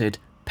 wanted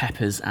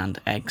peppers and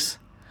eggs.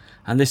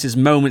 And this is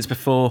moments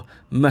before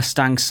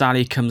Mustang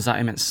Sally comes at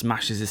him and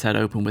smashes his head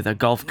open with a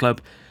golf club.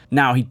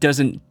 Now, he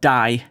doesn't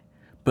die,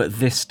 but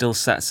this still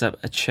sets up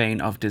a chain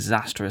of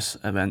disastrous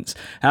events.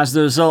 As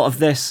the result of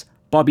this,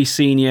 Bobby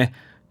Sr.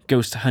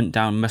 goes to hunt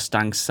down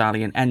Mustang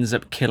Sally and ends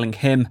up killing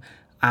him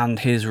and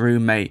his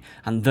roommate.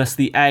 And thus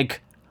the egg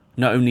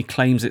not only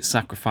claims its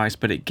sacrifice,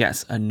 but it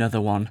gets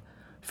another one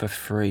for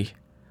free.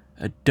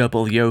 A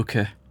double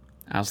yoker,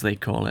 as they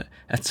call it.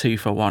 A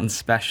 2-for-1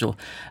 special.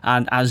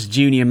 And as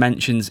Junior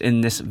mentions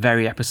in this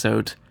very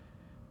episode,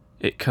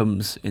 it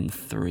comes in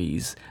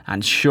threes.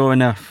 And sure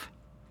enough,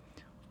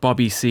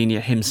 Bobby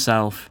Sr.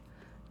 himself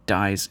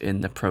dies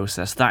in the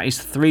process. That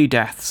is 3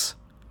 deaths.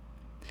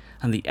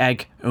 And the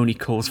egg only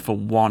calls for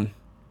 1.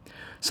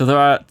 So there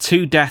are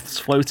 2 deaths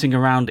floating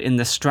around in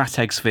the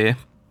Strateg sphere.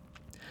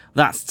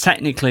 That's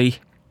technically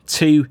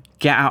 2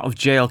 get out of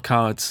jail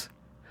cards.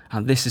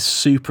 And this is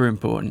super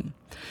important.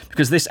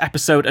 Because this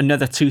episode,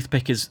 Another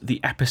Toothpick, is the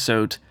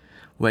episode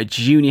where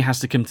Junior has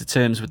to come to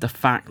terms with the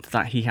fact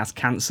that he has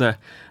cancer.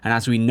 And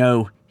as we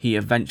know, he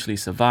eventually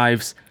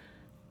survives.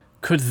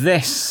 Could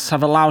this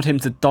have allowed him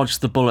to dodge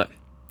the bullet,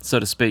 so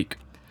to speak?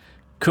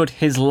 Could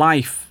his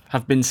life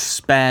have been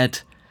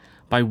spared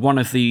by one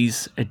of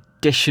these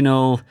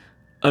additional,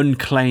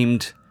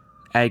 unclaimed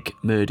egg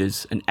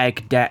murders? An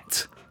egg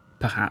debt,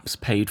 perhaps,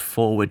 paid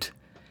forward.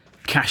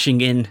 Cashing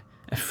in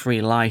a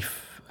free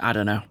life. I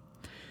don't know.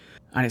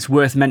 And it's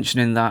worth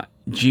mentioning that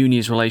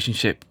Junior's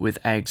relationship with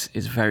eggs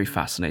is very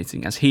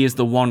fascinating, as he is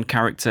the one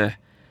character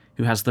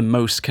who has the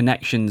most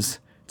connections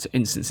to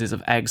instances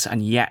of eggs,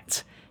 and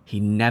yet he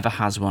never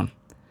has one.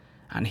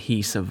 And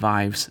he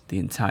survives the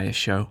entire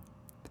show.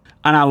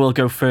 And I will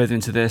go further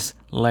into this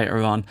later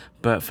on,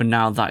 but for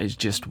now that is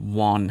just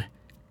one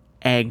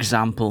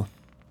example.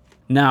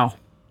 Now,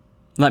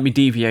 let me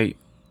deviate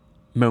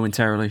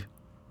momentarily,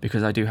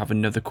 because I do have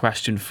another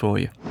question for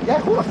you. Yeah,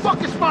 who the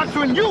fuck is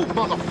sponsoring you,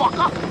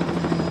 motherfucker?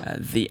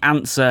 The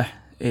answer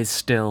is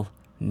still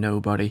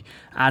nobody.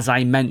 As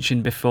I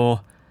mentioned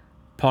before,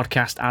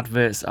 podcast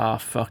adverts are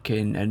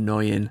fucking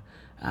annoying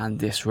and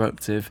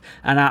disruptive.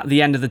 And at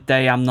the end of the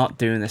day, I'm not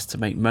doing this to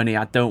make money.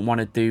 I don't want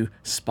to do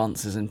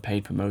sponsors and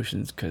paid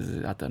promotions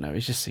because, I don't know,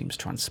 it just seems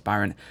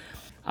transparent.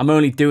 I'm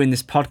only doing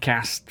this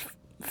podcast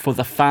for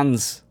the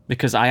fans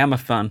because I am a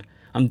fan.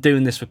 I'm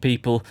doing this for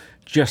people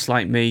just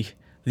like me,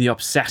 the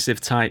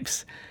obsessive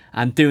types.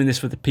 I'm doing this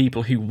for the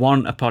people who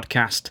want a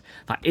podcast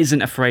that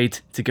isn't afraid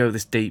to go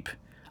this deep.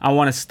 I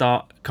want to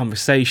start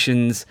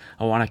conversations.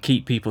 I want to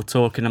keep people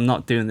talking. I'm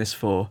not doing this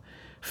for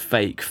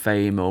fake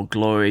fame or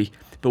glory.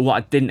 But what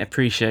I didn't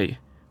appreciate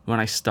when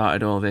I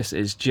started all this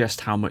is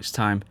just how much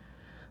time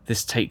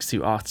this takes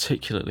to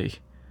articulately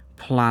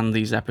plan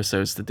these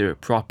episodes, to do it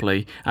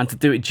properly, and to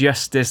do it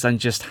justice, and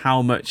just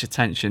how much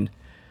attention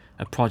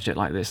a project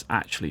like this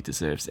actually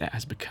deserves. It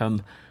has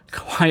become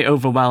quite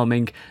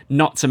overwhelming,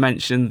 not to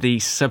mention the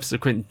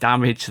subsequent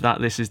damage that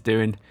this is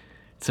doing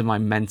to my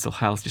mental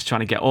health, just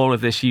trying to get all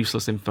of this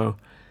useless info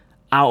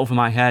out of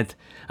my head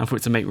and for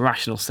it to make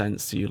rational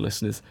sense to you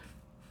listeners.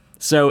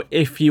 So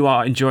if you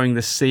are enjoying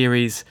this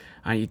series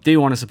and you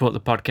do want to support the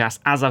podcast,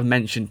 as I've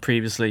mentioned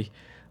previously,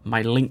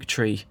 my link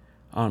tree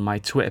on my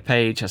Twitter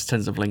page has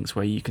tons of links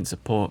where you can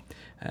support.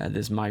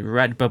 There's my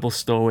Redbubble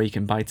store where you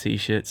can buy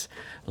t-shirts,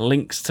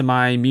 links to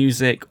my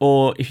music,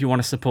 or if you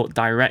want to support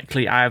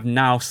directly, I have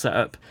now set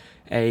up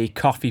a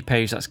Ko-fi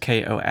page, that's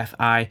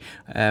Ko-fi,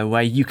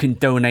 where you can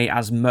donate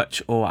as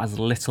much or as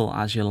little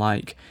as you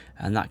like,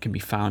 and that can be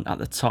found at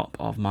the top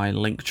of my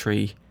link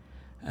tree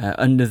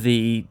under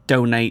the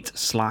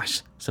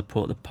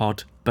donate/support the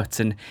pod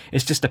button.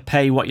 It's just to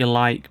pay what you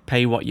like,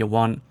 pay what you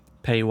want,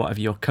 pay whatever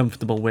you're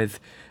comfortable with.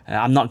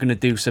 I'm not going to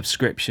do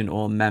subscription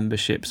or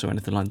memberships or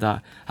anything like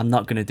that. I'm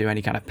not going to do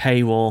any kind of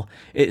paywall.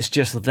 It's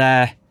just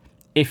there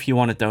if you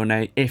want to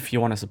donate, if you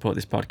want to support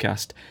this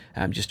podcast.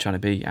 I'm just trying to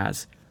be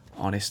as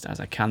honest as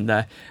I can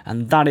there.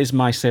 And that is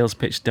my sales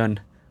pitch done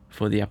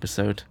for the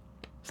episode.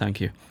 Thank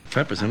you.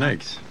 Peppers and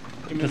eggs.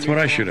 That's what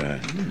I should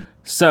have had.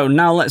 So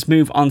now let's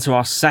move on to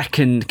our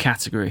second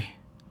category.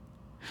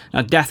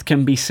 Now, death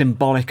can be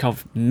symbolic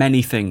of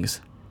many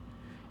things.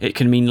 It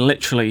can mean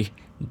literally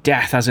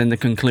death as in the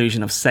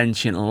conclusion of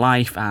sentient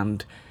life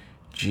and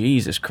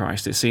Jesus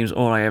Christ, it seems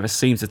all I ever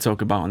seem to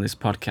talk about on this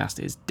podcast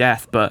is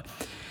death. But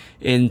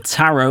in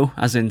tarot,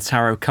 as in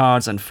tarot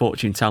cards and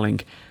fortune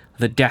telling,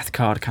 the death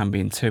card can be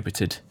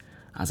interpreted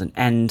as an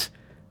end,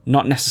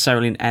 not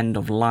necessarily an end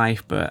of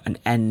life, but an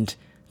end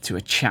to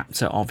a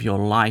chapter of your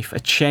life, a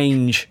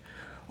change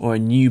or a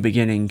new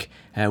beginning,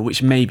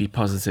 which may be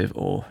positive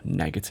or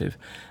negative.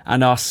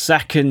 And our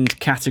second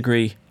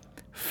category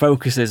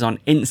focuses on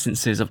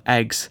instances of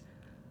eggs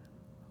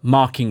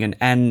marking an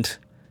end,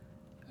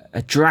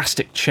 a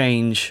drastic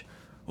change,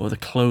 or the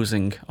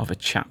closing of a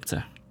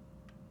chapter.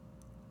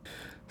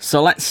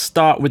 So let's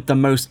start with the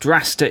most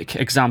drastic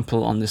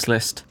example on this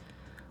list.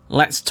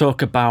 Let's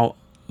talk about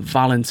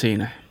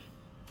Valentina.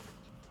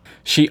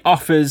 She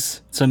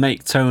offers to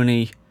make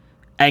Tony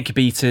egg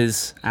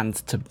beaters and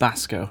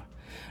Tabasco.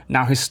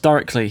 Now,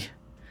 historically,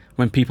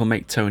 when people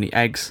make Tony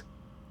eggs,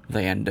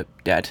 they end up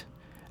dead.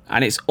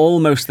 And it's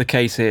almost the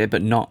case here,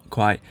 but not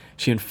quite.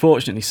 She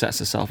unfortunately sets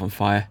herself on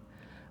fire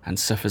and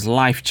suffers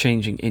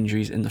life-changing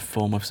injuries in the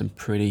form of some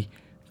pretty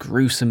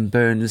gruesome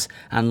burns.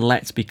 And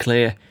let's be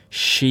clear,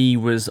 she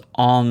was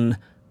on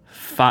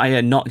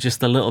fire, not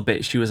just a little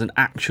bit. She was an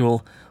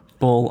actual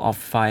ball of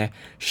fire.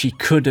 She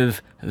could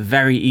have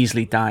very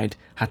easily died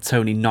had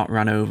Tony not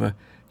ran over,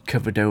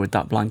 covered her with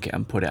that blanket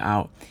and put it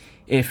out.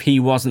 If he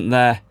wasn't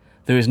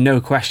there is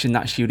no question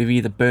that she would have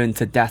either burned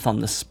to death on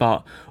the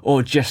spot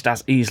or just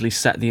as easily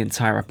set the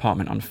entire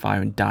apartment on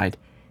fire and died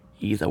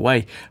either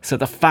way. So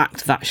the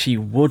fact that she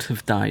would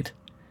have died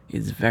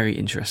is very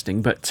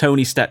interesting, but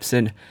Tony steps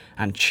in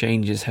and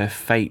changes her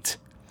fate.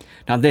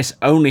 Now, this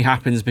only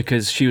happens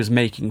because she was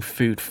making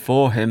food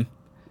for him.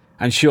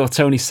 And sure,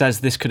 Tony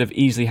says this could have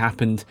easily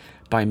happened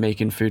by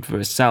making food for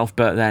herself,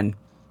 but then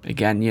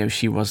again,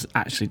 she was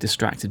actually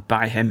distracted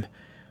by him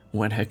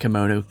when her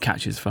kimono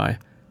catches fire.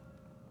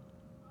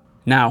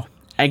 Now,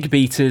 egg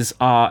beaters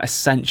are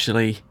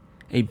essentially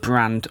a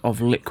brand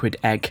of liquid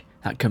egg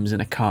that comes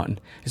in a carton.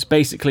 It's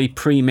basically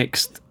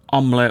pre-mixed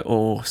omelette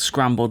or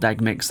scrambled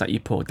egg mix that you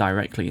pour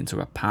directly into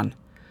a pan.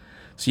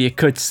 So you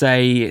could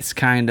say it's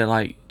kind of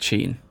like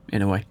cheating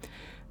in a way.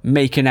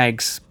 Making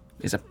eggs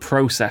is a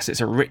process,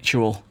 it's a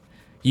ritual.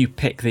 You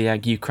pick the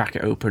egg, you crack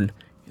it open.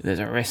 There's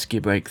a risk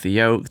you break the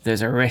yolk.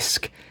 There's a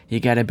risk you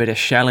get a bit of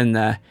shell in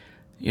there.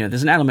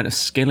 There's an element of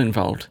skill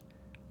involved.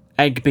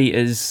 Egg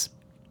beaters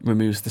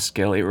removes the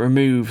skill. It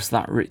removes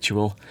that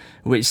ritual,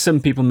 which some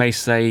people may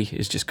say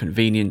is just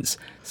convenience.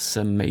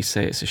 Some may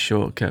say it's a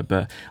shortcut,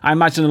 but I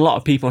imagine a lot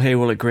of people here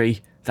will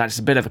agree that it's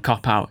a bit of a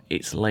cop-out.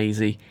 It's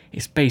lazy.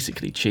 It's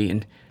basically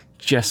cheating,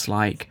 just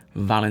like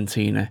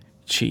Valentina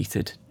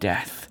cheated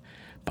death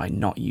by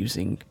not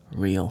using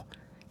real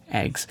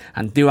eggs.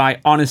 And do I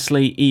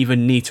honestly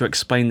even need to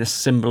explain the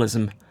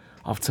symbolism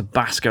of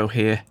Tabasco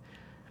here?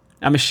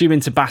 I'm assuming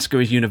Tabasco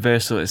is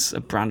universal. It's a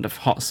brand of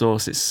hot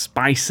sauce. It's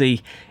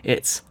spicy.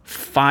 It's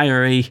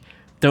fiery.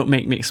 Don't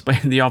make me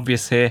explain the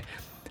obvious here.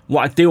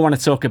 What I do want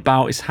to talk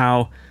about is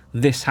how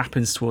this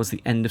happens towards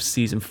the end of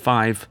season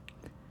 5.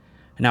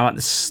 Now, at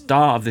the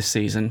start of this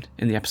season,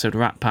 in the episode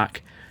Rat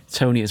Pack,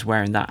 Tony is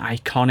wearing that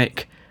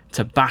iconic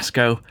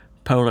Tabasco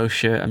polo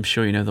shirt. I'm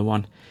sure you know the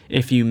one.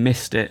 If you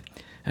missed it,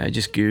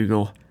 just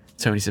Google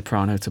Tony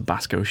Soprano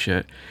Tabasco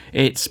shirt.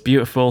 It's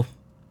beautiful.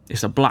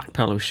 It's a black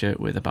polo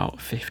shirt with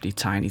about 50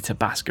 tiny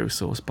Tabasco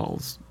sauce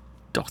bottles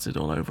dotted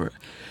all over it.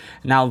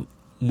 Now,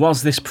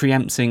 was this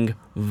preempting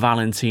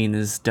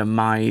Valentina's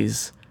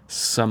demise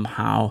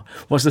somehow?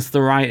 Was this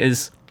the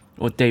writers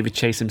or David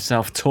Chase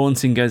himself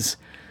taunting us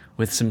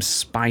with some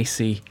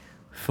spicy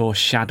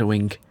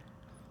foreshadowing?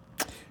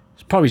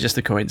 It's probably just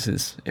a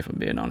coincidence, if I'm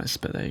being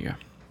honest, but there you go.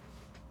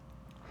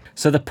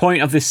 So the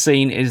point of this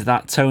scene is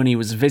that Tony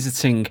was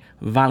visiting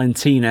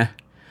Valentina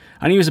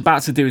and he was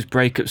about to do his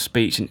breakup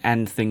speech and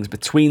end things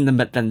between them,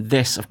 but then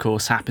this, of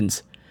course,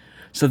 happens.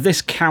 So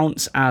this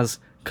counts as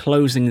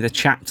closing the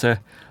chapter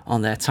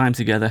on their time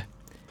together.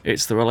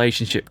 It's the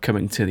relationship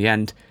coming to the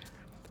end.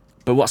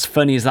 But what's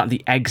funny is that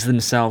the eggs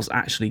themselves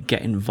actually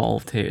get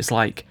involved here. It's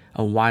like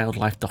a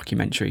wildlife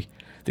documentary.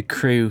 The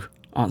crew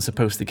aren't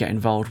supposed to get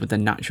involved with the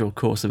natural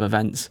course of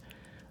events.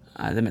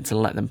 They're meant to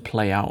let them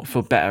play out,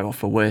 for better or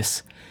for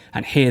worse.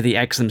 And here the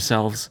eggs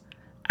themselves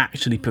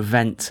actually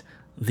prevent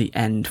the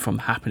end from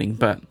happening.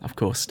 But, of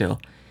course,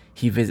 still,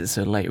 he visits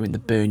her later in the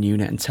burn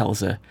unit and tells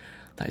her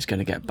that he's going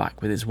to get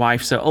back with his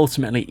wife. So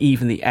ultimately,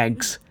 even the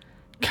eggs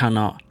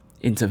cannot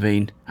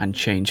intervene and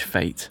change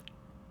fate.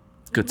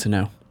 Good to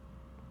know.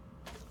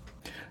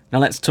 Now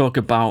let's talk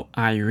about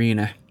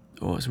Irina,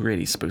 or it's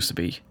really supposed to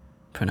be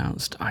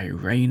pronounced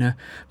Irina,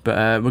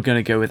 but we're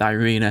going to go with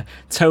Irina.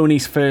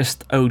 Tony's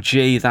first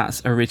OG,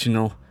 that's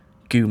original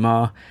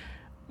Gumar.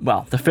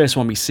 Well, the first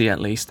one we see at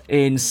least.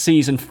 In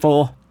season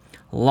 4,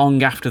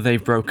 long after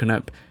they've broken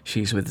up,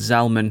 she's with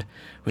Zelman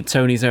when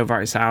Tony's over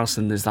at his house,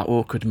 and there's that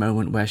awkward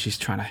moment where she's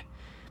trying to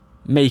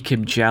make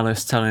him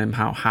jealous, telling him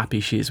how happy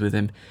she is with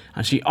him,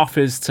 and she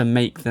offers to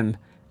make them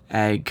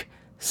egg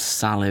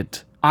salad.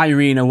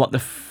 Irina, what the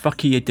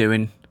fuck are you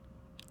doing?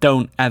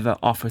 Don't ever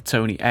offer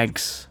Tony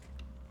eggs.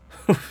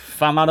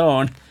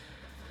 Famadon.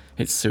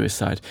 It's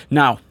suicide.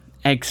 Now,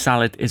 egg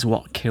salad is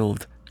what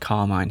killed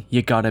Carmine.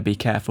 You gotta be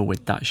careful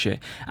with that shit.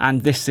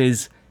 And this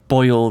is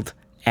boiled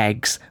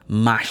eggs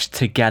mashed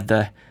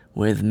together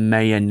with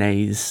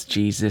mayonnaise.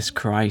 Jesus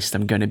Christ,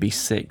 I'm gonna be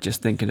sick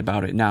just thinking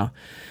about it now.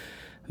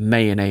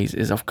 Mayonnaise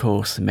is of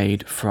course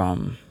made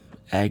from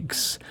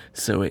eggs,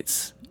 so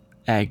it's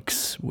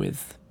eggs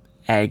with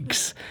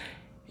eggs.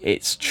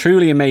 It's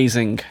truly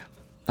amazing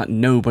that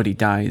nobody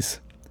dies,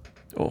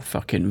 or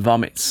fucking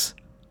vomits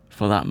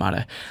for that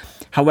matter.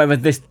 However,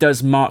 this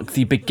does mark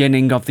the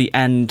beginning of the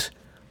end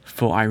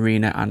for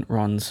Irina and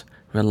Ron's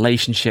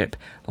relationship.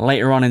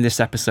 Later on in this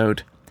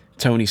episode,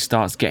 Tony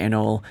starts getting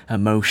all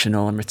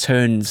emotional and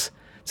returns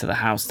to the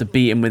house to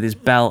beat him with his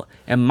belt,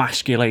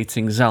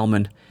 emasculating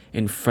Zalman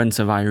in front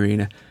of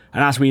Irina.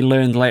 And as we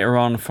learned later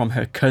on from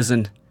her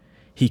cousin,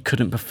 he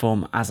couldn't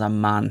perform as a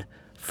man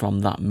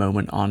from that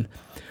moment on.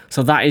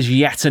 So that is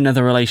yet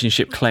another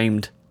relationship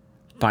claimed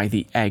by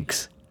the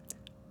eggs,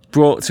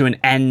 brought to an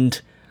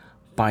end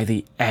by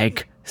the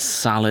egg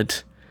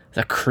salad,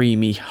 the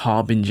creamy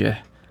harbinger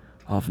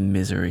of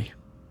misery.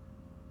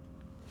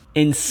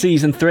 In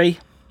season 3,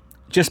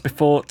 just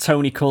before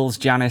Tony calls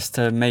Janice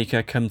to make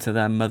her come to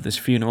their mother's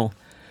funeral,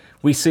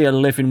 we see her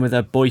living with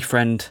her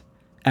boyfriend,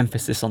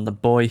 emphasis on the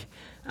boy,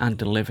 and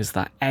delivers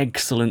that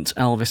excellent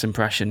Elvis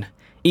impression.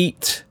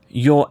 Eat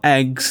your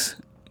eggs,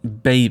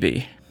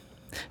 baby.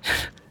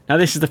 Now,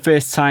 this is the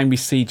first time we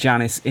see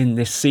Janice in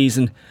this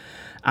season,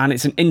 and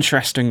it's an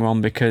interesting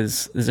one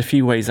because there's a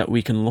few ways that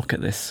we can look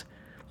at this.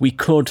 We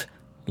could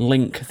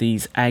link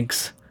these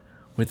eggs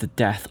with the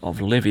death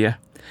of Livia.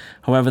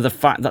 However, the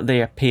fact that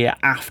they appear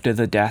after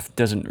the death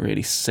doesn't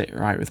really sit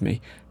right with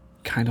me.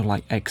 Kind of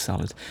like egg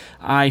salad.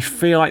 I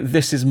feel like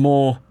this is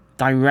more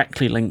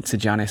directly linked to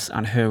Janice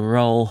and her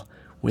role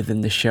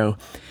within the show.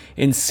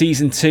 In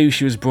season 2,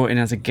 she was brought in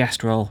as a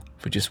guest role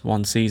for just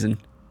one season,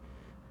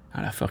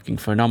 and a fucking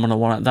phenomenal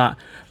one at that.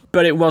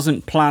 But it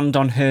wasn't planned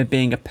on her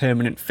being a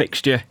permanent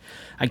fixture.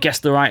 I guess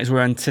the writers were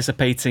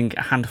anticipating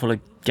a handful of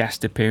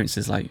guest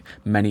appearances like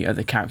many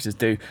other characters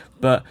do.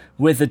 But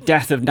with the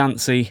death of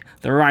Nancy,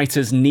 the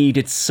writers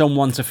needed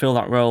someone to fill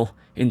that role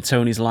in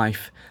Tony's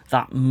life.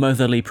 That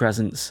motherly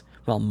presence,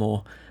 well,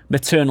 more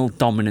maternal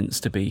dominance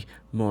to be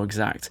more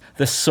exact.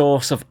 The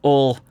source of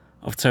all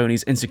of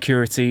Tony's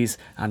insecurities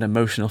and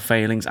emotional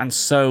failings. And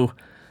so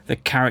the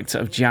character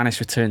of Janice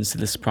returns to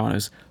The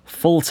Sopranos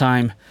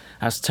full-time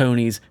as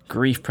Tony's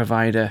grief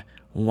provider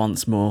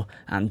once more,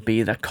 and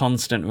be the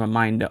constant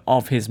reminder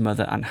of his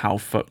mother and how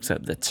fucked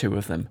up the two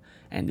of them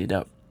ended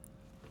up.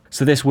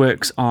 So this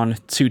works on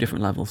two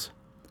different levels.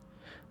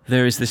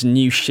 There is this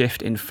new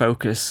shift in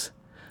focus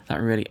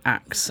that really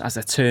acts as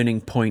a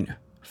turning point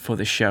for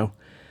the show.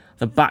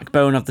 The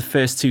backbone of the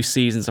first 2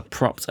 seasons are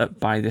propped up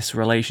by this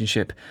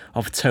relationship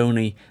of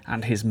Tony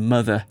and his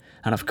mother,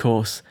 and of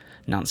course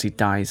Nancy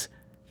dies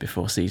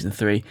before season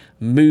 3.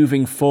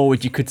 Moving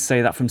forward, you could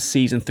say that from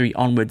season 3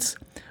 onwards,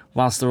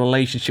 whilst the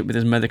relationship with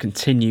his mother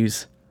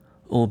continues,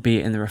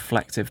 albeit in the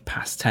reflective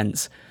past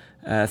tense,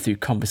 through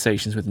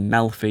conversations with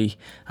Melfi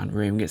and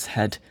rearing its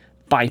head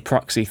by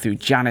proxy through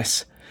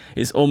Janice,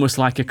 it's almost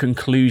like a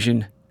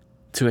conclusion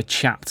to a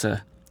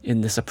chapter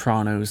in The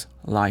Sopranos'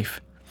 life,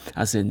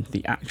 as in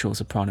the actual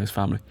Sopranos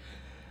family.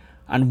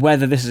 And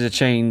whether this is a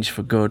change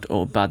for good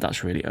or bad,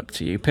 that's really up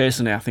to you.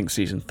 Personally, I think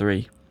season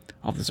 3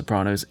 of The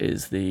Sopranos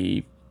is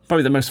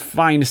probably the most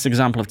finest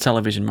example of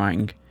television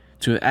writing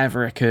to have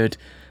ever occurred,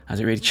 as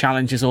it really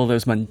challenges all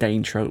those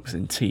mundane tropes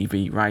in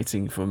TV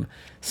writing, from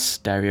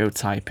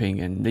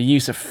stereotyping and the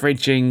use of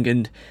fridging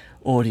and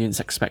audience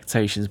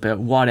expectations. But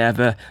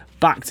whatever,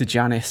 back to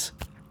Janice.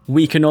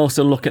 We can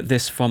also look at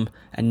this from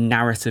a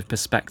narrative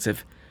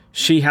perspective.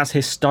 She has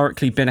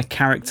historically been a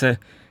character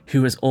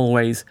who has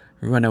always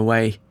run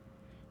away.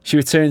 She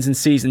returns in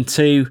season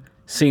 2,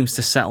 seems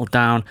to settle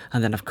down,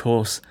 and then of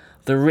course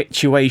the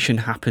rituation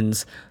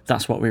happens.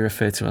 That's what we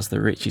refer to as the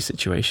Richie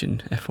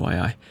situation,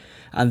 FYI.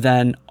 And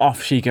then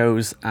off she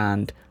goes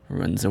and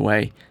runs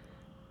away.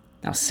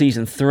 Now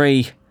season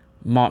 3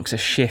 marks a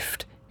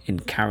shift in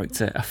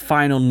character, a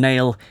final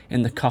nail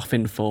in the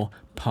coffin for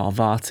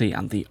Parvati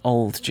and the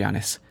old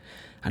Janice,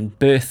 and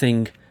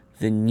birthing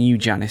the new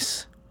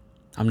Janice.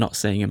 I'm not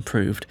saying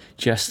improved,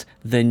 just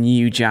the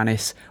new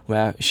Janice,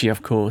 where she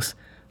of course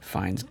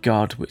finds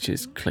God, which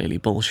is clearly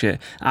bullshit,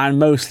 and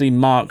mostly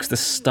marks the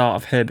start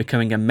of her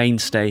becoming a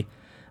mainstay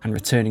and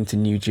returning to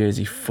New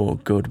Jersey for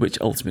good, which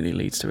ultimately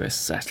leads to her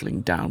settling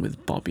down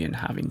with Bobby and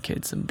having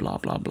kids and blah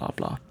blah blah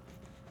blah.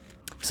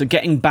 So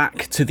getting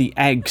back to the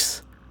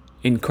eggs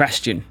in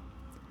question,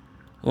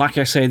 like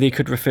I say, they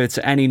could refer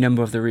to any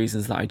number of the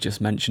reasons that I just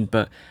mentioned,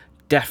 but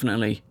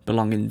definitely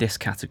belong in this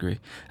category,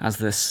 as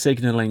they're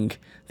signalling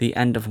the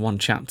end of one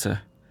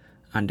chapter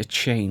and a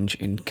change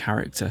in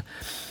character.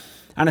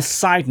 And a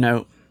side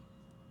note,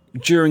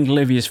 during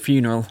Livia's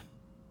funeral,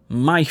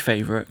 my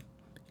favourite,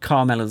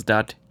 Carmela's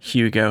dad,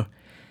 Hugo,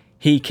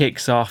 he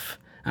kicks off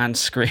and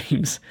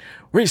screams,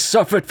 "We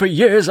suffered for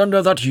years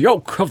under that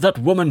yoke of that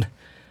woman."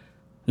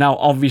 Now,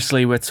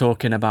 obviously, we're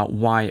talking about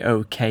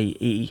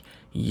Y-O-K-E,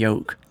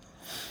 yoke,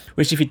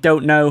 which, if you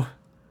don't know,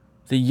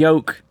 the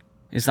yoke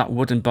is that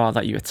wooden bar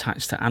that you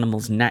attach to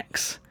animals'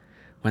 necks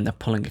when they're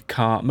pulling a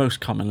cart, most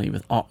commonly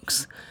with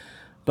ox,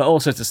 but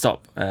also to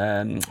stop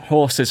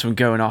horses from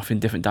going off in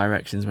different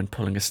directions when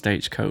pulling a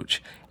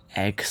stagecoach,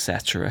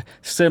 etc.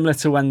 Similar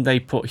to when they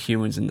put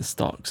humans in the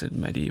stocks in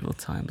medieval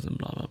times and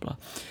blah, blah, blah.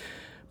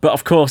 But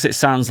of course, it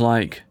sounds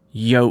like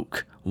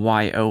yolk,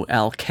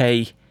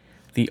 Y-O-L-K,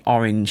 the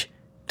orange,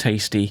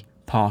 tasty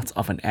part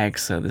of an egg,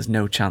 so there's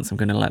no chance I'm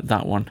going to let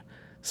that one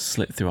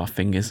slip through our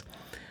fingers.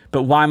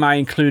 But why am I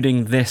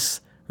including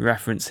this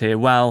reference here?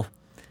 Well,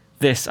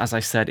 this, as I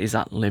said, is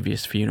at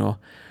Livia's funeral,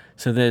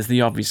 so there's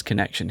the obvious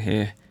connection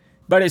here.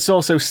 But it's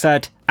also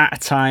said at a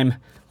time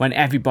when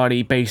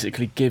everybody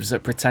basically gives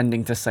up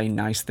pretending to say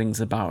nice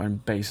things about her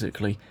and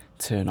basically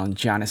turn on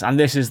Janice. And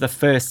this is the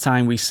first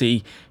time we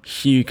see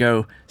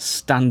Hugo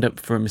stand up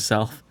for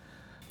himself.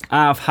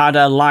 I've had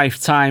a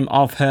lifetime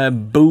of her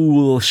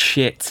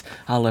bullshit.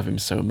 I love him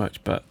so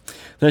much, but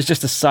there's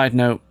just a side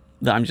note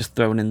that I'm just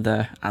throwing in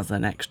there as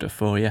an extra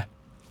for you.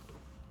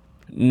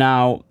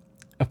 Now,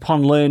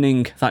 upon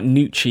learning that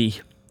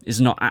Nucci is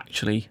not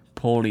actually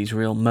Paulie's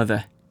real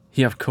mother,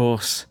 he of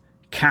course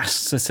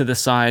casts her to the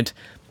side,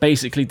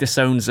 basically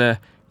disowns her,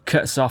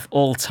 cuts off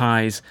all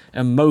ties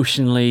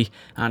emotionally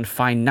and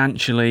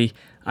financially,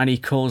 and he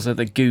calls her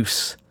the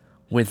goose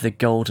with the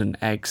golden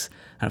eggs.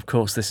 And of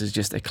course, this is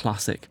just a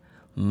classic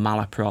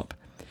malaprop.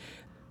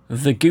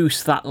 The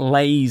goose that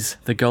lays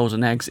the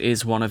golden eggs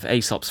is one of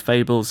Aesop's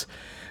fables,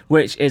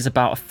 which is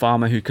about a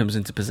farmer who comes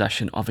into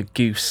possession of a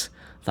goose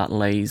that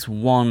lays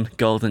one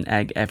golden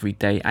egg every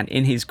day, and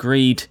in his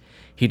greed,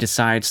 he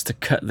decides to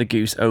cut the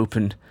goose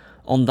open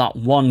on that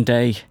one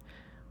day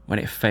when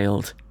it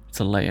failed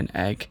to lay an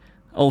egg,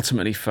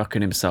 ultimately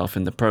fucking himself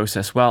in the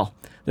process. Well,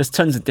 there's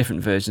tons of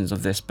different versions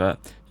of this, but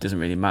it doesn't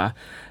really matter.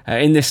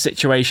 In this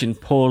situation,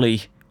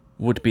 Paulie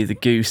would be the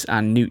goose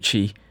and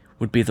Nucci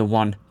would be the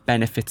one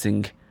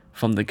benefiting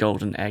from the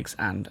golden eggs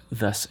and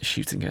thus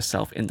shooting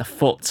herself in the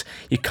foot.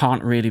 You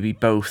can't really be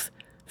both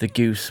the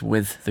goose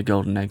with the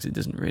golden eggs. It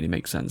doesn't really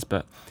make sense.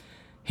 But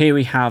here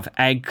we have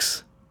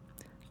eggs,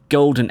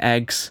 golden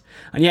eggs,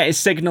 and yet it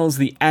signals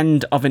the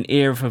end of an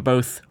era for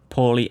both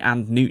Paulie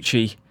and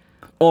Nucci.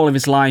 All of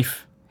his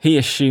life, he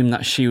assumed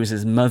that she was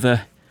his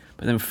mother,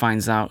 but then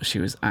finds out she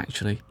was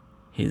actually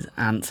his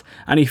aunt.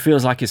 And he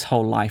feels like his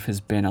whole life has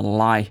been a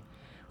lie,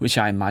 which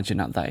I imagine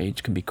at that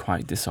age can be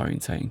quite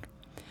disorientating.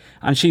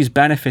 And she's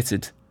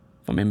benefited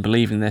from him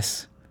believing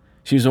this.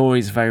 She was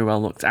always very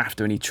well looked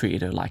after and he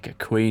treated her like a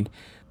queen.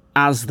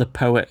 As the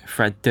poet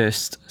Fred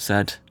Durst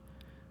said,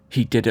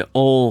 he did it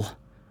all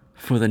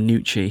for the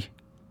Nucci.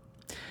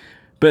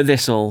 But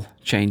this all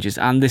changes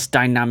and this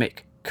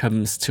dynamic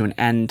comes to an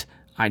end,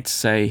 I'd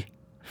say,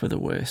 for the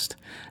worst.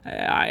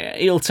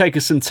 It'll take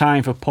us some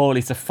time for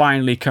Paulie to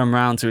finally come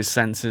round to his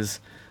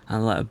senses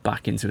and let her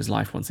back into his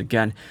life once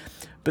again.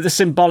 But the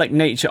symbolic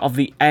nature of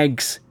the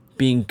eggs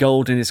being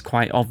golden is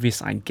quite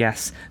obvious, I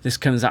guess. This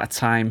comes at a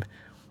time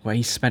where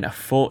he spent a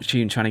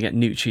fortune trying to get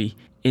Nucci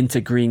into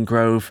Green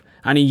Grove,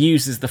 and he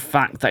uses the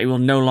fact that he will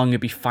no longer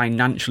be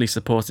financially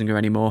supporting her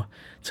anymore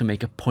to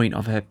make a point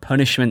of her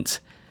punishment.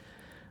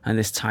 And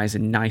this ties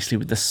in nicely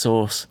with the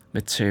source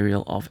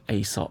material of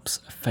Aesop's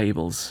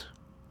fables.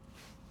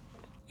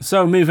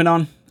 So moving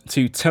on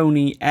to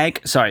Tony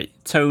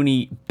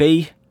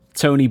B,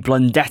 Tony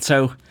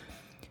Blundetto.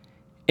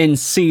 In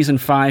season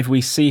 5, we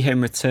see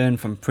him return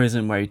from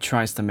prison where he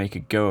tries to make a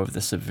go of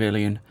the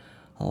civilian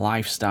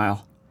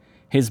lifestyle.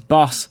 His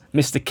boss,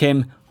 Mr.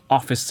 Kim,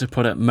 offers to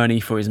put up money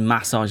for his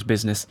massage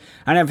business,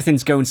 and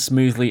everything's going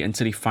smoothly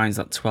until he finds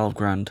that 12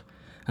 grand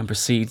and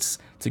proceeds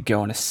to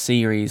go on a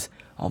series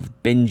of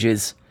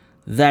binges,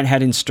 then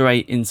heading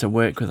straight into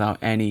work without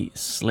any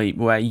sleep,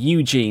 where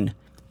Eugene,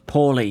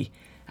 Paulie,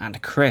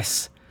 and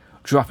Chris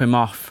drop him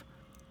off,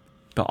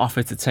 but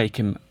offer to take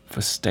him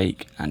for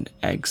steak and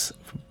eggs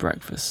for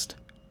breakfast.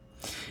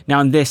 Now,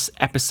 in this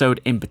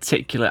episode in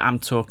particular, I'm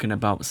talking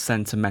about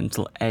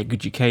sentimental egg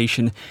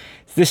education.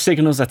 This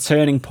signals a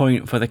turning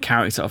point for the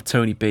character of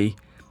Tony B,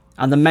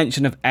 and the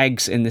mention of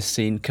eggs in this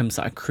scene comes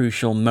at a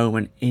crucial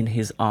moment in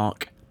his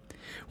arc,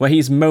 where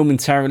he's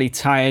momentarily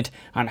tired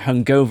and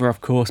hungover,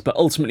 of course, but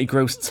ultimately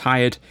grows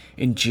tired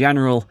in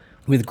general,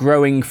 with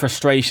growing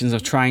frustrations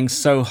of trying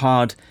so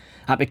hard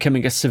at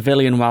becoming a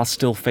civilian while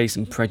still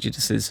facing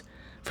prejudices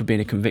for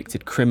being a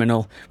convicted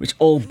criminal, which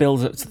all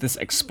builds up to this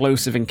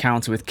explosive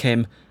encounter with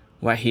Kim,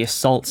 where he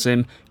assaults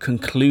him,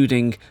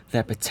 concluding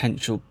their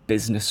potential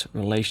business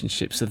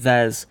relationship. So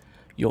there's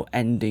your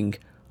ending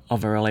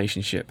of a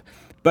relationship.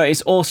 But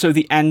it's also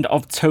the end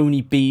of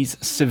Tony B's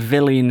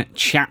civilian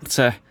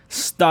chapter,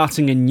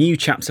 starting a new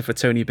chapter for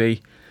Tony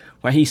B,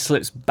 where he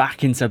slips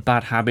back into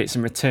bad habits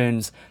and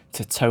returns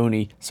to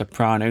Tony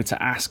Soprano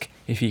to ask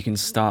if he can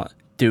start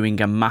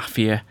doing a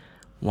mafia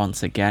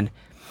once again.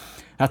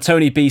 Now,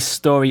 Tony B's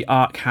story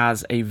arc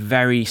has a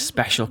very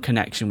special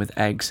connection with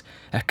eggs,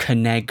 a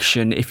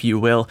connection, if you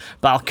will,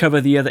 but I'll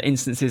cover the other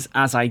instances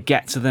as I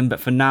get to them. But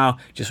for now,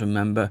 just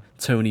remember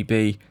Tony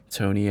B,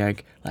 Tony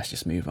Egg. Let's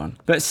just move on.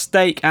 But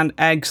steak and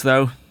eggs,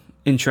 though,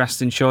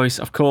 interesting choice.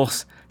 Of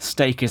course,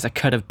 steak is a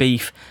cut of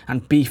beef,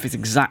 and beef is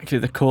exactly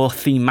the core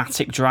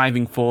thematic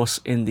driving force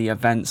in the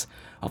events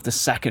of the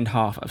second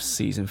half of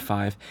season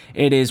 5.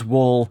 It is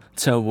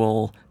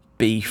wall-to-wall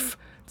beef.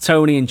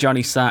 Tony and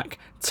Johnny Sack,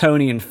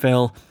 Tony and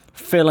Phil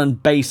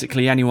and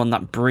basically anyone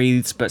that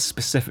breathes, but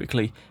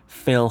specifically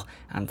Phil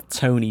and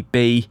Tony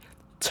B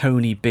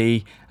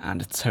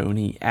and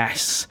Tony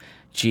S.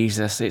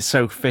 Jesus, it's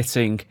so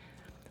fitting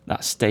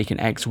that steak and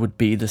eggs would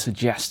be the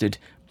suggested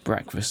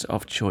breakfast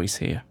of choice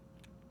here.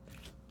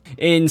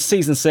 In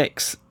season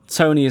 6,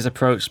 Tony is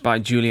approached by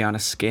Juliana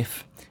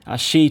Skiff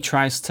as she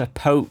tries to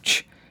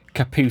poach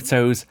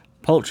Caputo's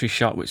poultry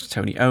shop, which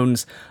Tony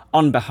owns,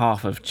 on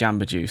behalf of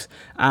Jamba Juice.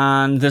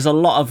 And there's a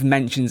lot of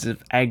mentions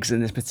of eggs in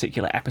this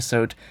particular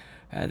episode.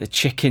 The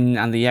chicken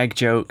and the egg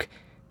joke.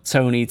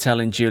 Tony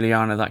telling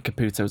Juliana that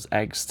Caputo's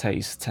eggs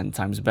taste 10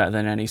 times better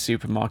than any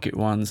supermarket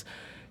ones.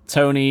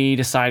 Tony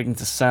deciding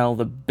to sell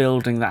the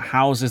building that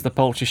houses the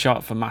poultry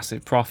shop for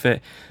massive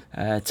profit.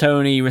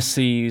 Tony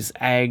receives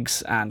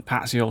eggs, and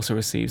Patsy also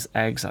receives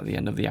eggs at the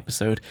end of the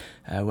episode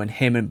when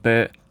him and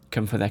Bert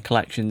come for their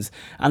collections.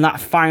 And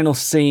that final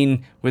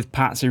scene with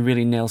Patsy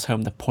really nails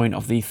home the point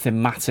of the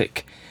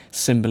thematic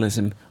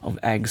symbolism of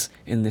eggs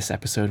in this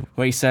episode,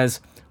 where he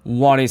says,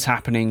 "What is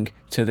happening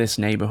to this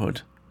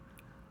neighborhood?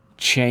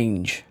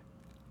 Change."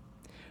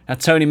 Now,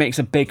 Tony makes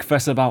a big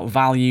fuss about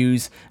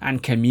values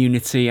and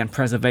community and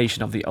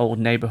preservation of the old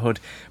neighborhood,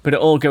 but it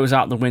all goes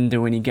out the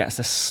window when he gets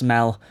a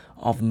smell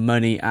of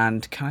money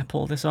and, can I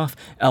pull this off?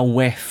 A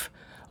whiff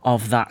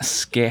of that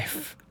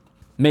skiff.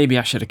 Maybe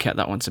I should have kept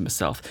that one to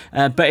myself.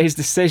 But his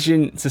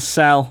decision to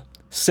sell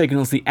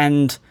signals the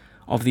end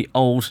of the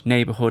old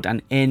neighborhood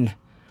and in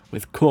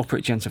with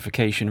corporate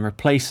gentrification,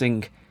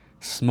 replacing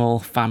small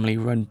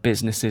family-run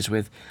businesses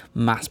with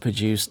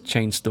mass-produced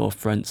chain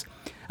storefronts.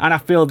 And I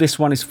feel this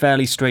one is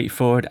fairly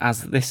straightforward,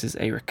 as this is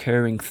a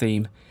recurring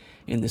theme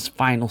in this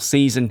final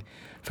season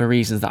for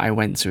reasons that I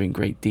went to in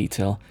great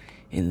detail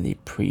in the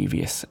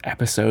previous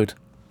episode.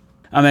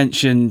 I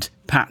mentioned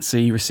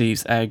Patsy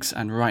receives eggs,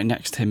 and right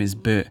next to him is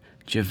Bert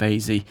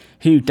Gervaisi,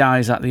 who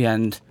dies at the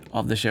end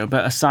of the show.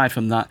 But aside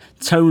from that,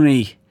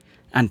 Tony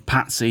and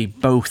Patsy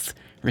both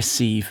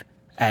receive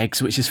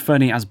eggs, which is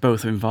funny as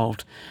both are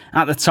involved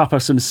at the top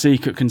of some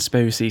secret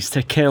conspiracies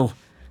to kill.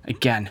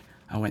 Again,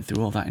 I went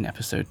through all that in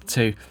episode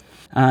 2.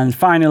 And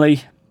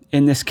finally,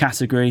 in this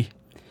category,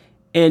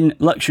 in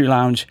Luxury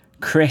Lounge,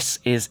 Chris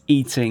is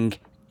eating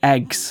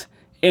eggs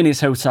in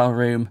his hotel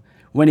room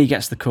when he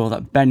gets the call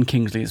that Ben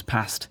Kingsley has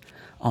passed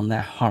on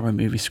their horror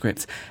movie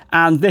script.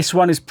 And this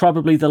one is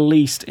probably the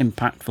least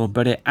impactful,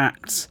 but it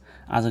acts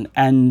as an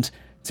end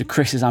to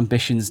Chris's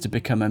ambitions to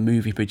become a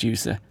movie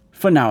producer,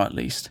 for now at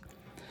least.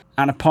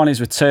 And upon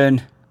his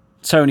return,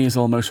 Tony is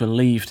almost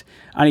relieved,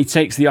 and he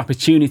takes the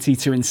opportunity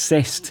to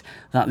insist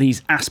that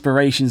these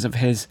aspirations of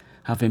his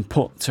have been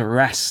put to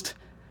rest,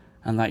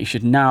 and that he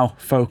should now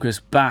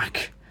focus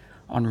back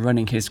on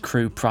running his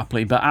crew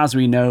properly. But as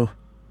we know,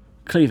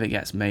 Cleaver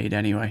gets made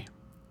anyway.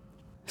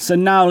 So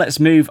now let's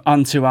move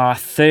on to our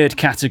third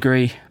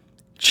category,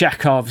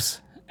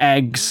 Chekhov's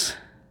eggs.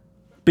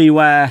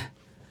 Beware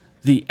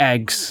the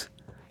eggs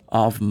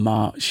of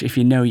March. If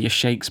you know your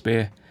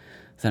Shakespeare,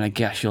 then I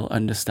guess you'll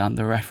understand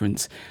the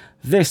reference.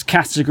 This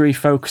category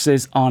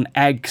focuses on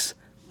eggs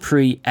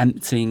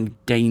preempting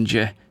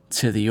danger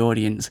to the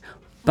audience.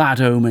 Bad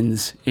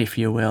omens, if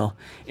you will.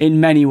 In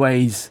many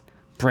ways,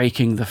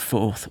 breaking the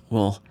fourth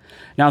wall.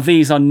 Now,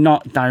 these are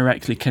not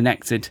directly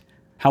connected.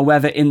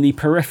 However, in the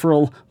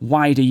peripheral,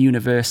 wider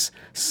universe,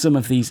 some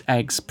of these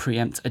eggs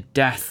preempt a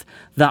death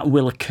that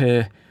will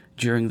occur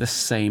during the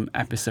same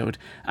episode.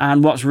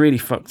 And what's really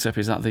fucked up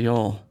is that they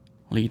all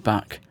lead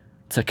back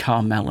to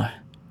Carmella.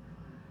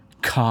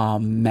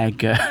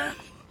 Carmega.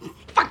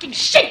 Fucking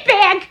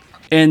shitbag!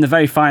 In the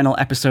very final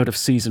episode of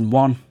season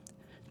 1,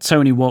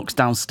 Tony walks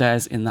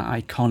downstairs in that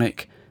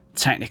iconic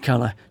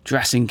Technicolor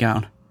dressing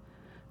gown.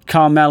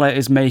 Carmella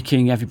is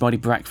making everybody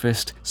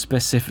breakfast,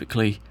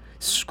 specifically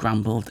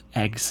scrambled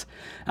eggs.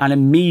 And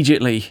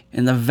immediately,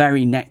 in the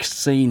very next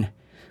scene,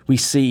 we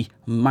see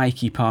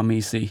Mikey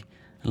Parmisi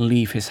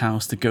leave his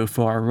house to go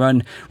for a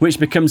run, which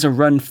becomes a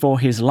run for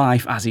his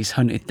life as he's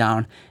hunted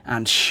down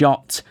and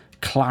shot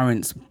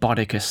Clarence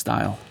Bodica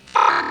style.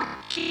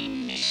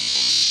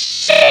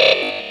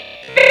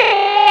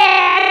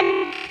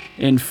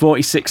 In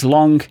 46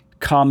 long,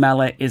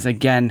 Carmella is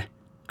again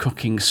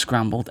cooking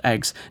scrambled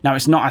eggs. Now,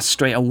 it's not as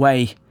straight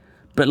away,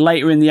 but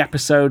later in the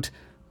episode,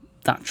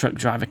 that truck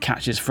driver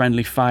catches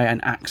friendly fire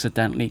and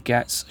accidentally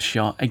gets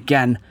shot.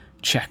 Again,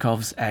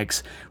 Chekhov's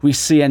eggs. We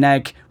see an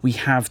egg, we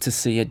have to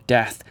see a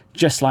death.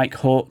 Just like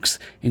Hawks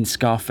in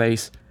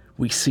Scarface,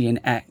 we see an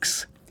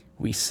X,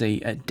 we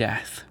see a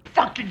death.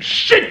 Fucking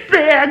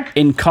shitbag!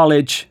 In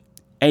college,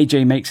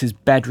 AJ makes his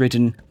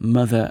bedridden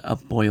mother a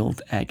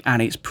boiled egg,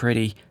 and it's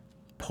pretty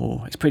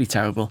poor. It's pretty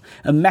terrible.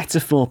 A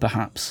metaphor,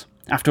 perhaps.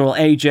 After all,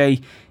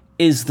 AJ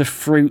is the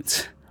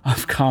fruit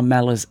of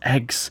Carmella's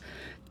eggs.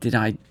 Did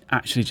I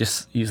actually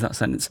just use that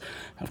sentence?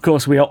 Of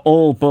course, we are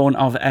all born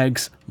of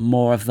eggs.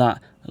 More of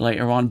that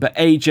later on. But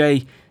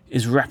AJ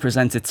is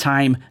represented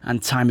time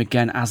and time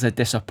again as a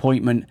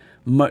disappointment,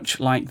 much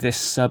like this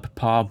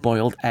subpar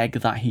boiled egg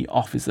that he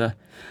offers her.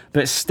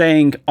 But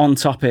staying on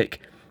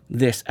topic,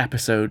 this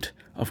episode,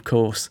 of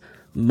course,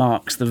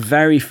 marks the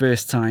very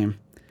first time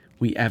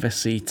we ever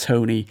see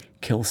Tony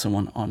kill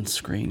someone on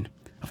screen.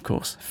 Of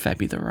course,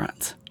 Febby the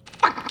Rat.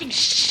 Fucking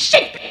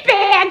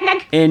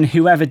shitbag! In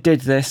Whoever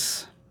Did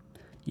This,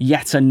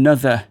 yet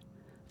another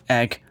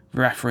egg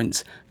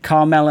reference.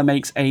 Carmella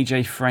makes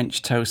AJ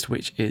French toast,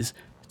 which is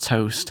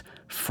toast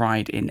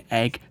fried in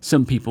egg.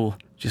 Some people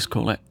just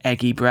call it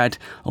eggy bread,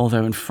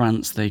 although in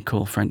France they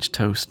call French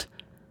toast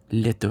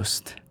le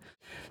toast.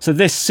 So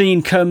this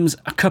scene comes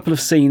a couple of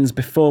scenes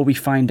before we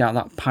find out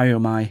that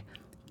Pyomai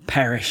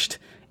perished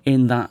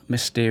in that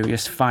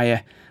mysterious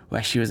fire,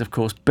 where she was of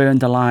course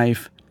burned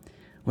alive,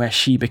 where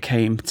she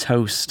became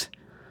toast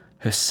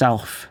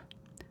herself.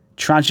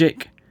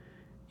 Tragic?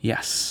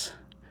 Yes.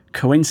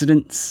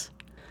 Coincidence?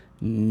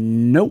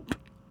 Nope.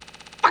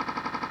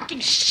 Fucking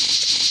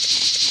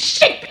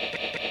shitbag!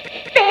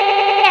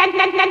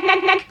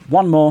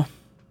 One more.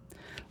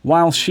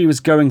 While she was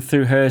going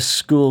through her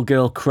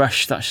schoolgirl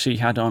crush that she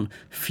had on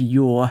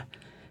Fior,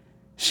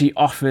 she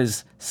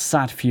offers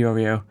Sad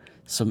Furio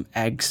some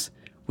eggs,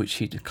 which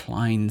he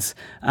declines.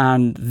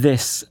 And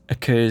this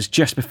occurs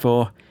just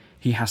before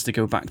he has to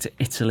go back to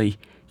Italy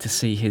to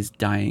see his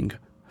dying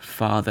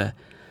father.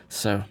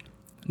 So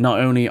not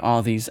only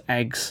are these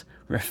eggs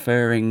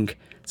referring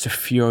to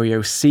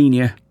Furio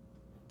Senior,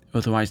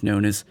 otherwise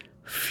known as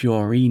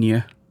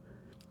Fiorinia,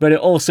 but it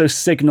also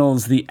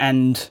signals the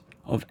end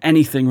of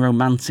anything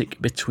romantic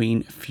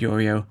between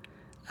Furio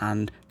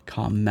and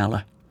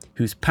Carmella,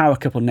 whose power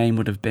couple name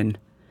would have been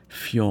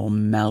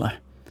Fiormella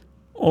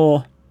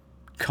or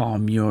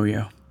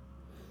Carmurio.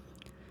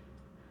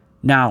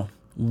 Now,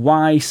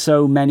 why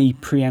so many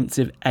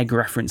preemptive egg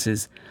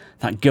references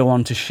that go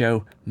on to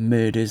show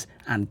murders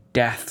and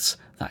deaths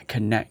that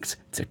connect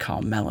to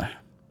Carmella?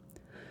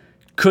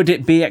 Could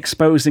it be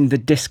exposing the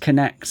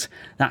disconnect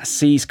that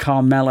sees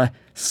Carmella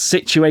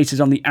situated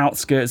on the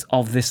outskirts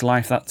of this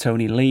life that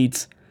Tony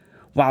leads,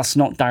 whilst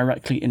not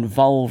directly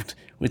involved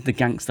with the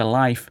gangster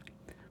life,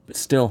 but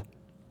still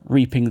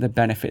reaping the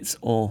benefits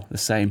all the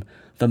same?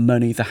 The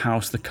money, the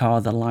house, the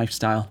car, the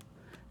lifestyle.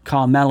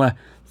 Carmella,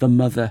 the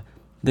mother,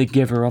 the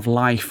giver of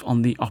life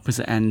on the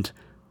opposite end.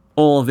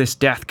 All this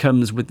death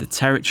comes with the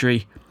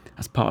territory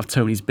as part of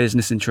Tony's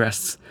business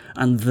interests,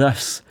 and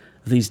thus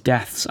these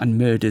deaths and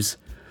murders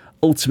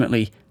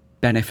ultimately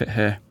benefit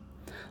her.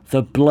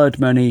 The blood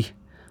money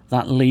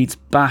that leads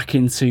back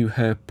into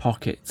her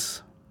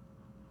pockets.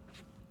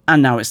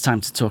 And now it's time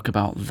to talk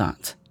about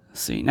that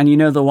scene. And you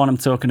know the one I'm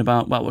talking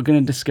about? Well, we're going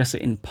to discuss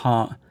it in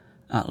part,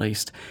 at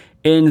least.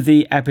 In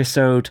the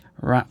episode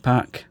Rat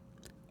Pack,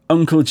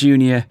 Uncle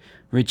Junior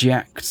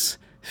rejects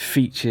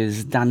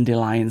Feature's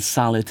dandelion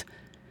salad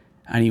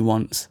and he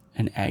wants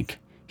an egg.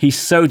 He's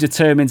so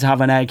determined to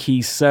have an egg,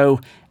 he's so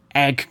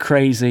egg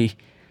crazy,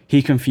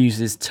 he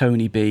confuses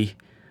Tony B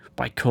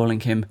by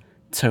calling him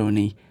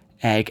Tony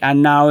Egg.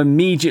 And now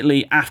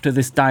immediately after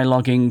this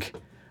dialoguing,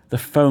 the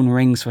phone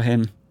rings for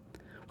him,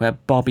 where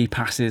Bobby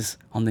passes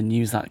on the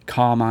news that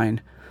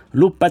Carmine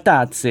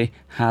Lupatazzi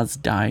has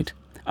died.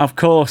 Of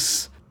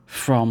course,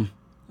 from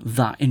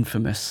that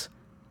infamous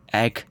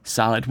egg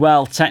salad.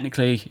 Well,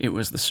 technically, it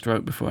was the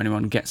stroke before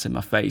anyone gets in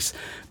my face.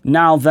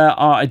 Now, there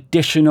are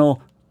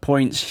additional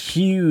points,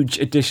 huge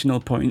additional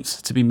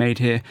points to be made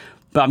here,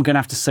 but I'm going to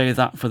have to say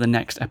that for the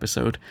next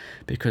episode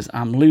because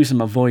I'm losing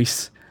my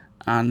voice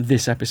and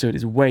this episode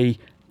is way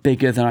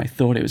bigger than I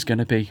thought it was going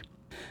to be.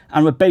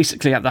 And we're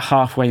basically at the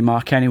halfway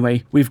mark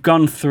anyway. We've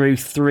gone through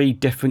 3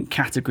 different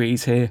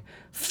categories here.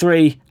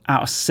 3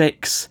 out of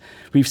 6.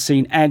 We've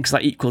seen eggs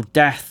that equal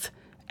death,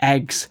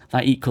 eggs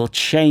that equal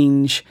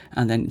change,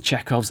 and then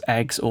Chekhov's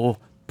eggs or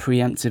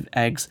preemptive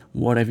eggs,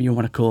 whatever you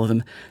want to call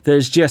them.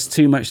 There's just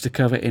too much to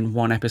cover in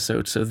one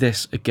episode, so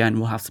this, again,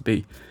 will have to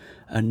be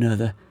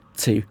another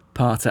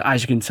 2-parter.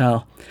 As you can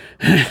tell,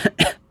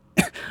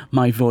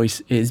 my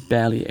voice is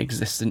barely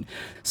existent.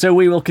 So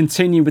we will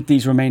continue with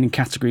these remaining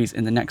categories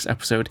in the next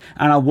episode,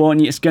 and I'll warn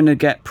you, it's going to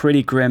get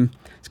pretty grim,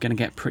 it's going to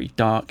get pretty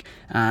dark,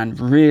 and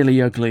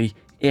really ugly,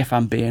 if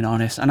I'm being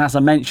honest. And as I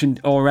mentioned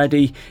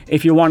already,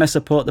 if you want to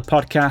support the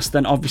podcast,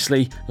 then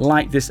obviously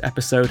like this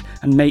episode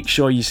and make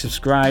sure you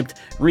subscribed,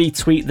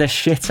 retweet the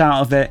shit out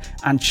of it,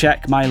 and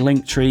check my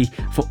link tree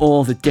for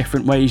all the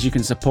different ways you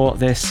can support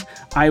this.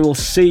 I will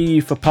see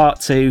you for part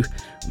 2.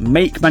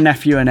 Make my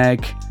nephew an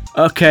egg.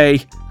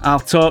 Okay, I'll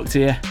talk to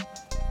you.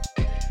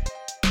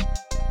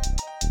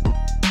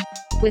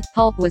 With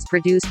Pulp was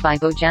produced by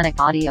Bojanic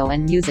Audio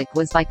and music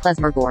was by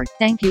Klezmerboard.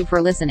 Thank you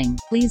for listening.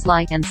 Please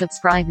like and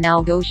subscribe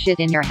now. Go shit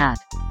in your hat.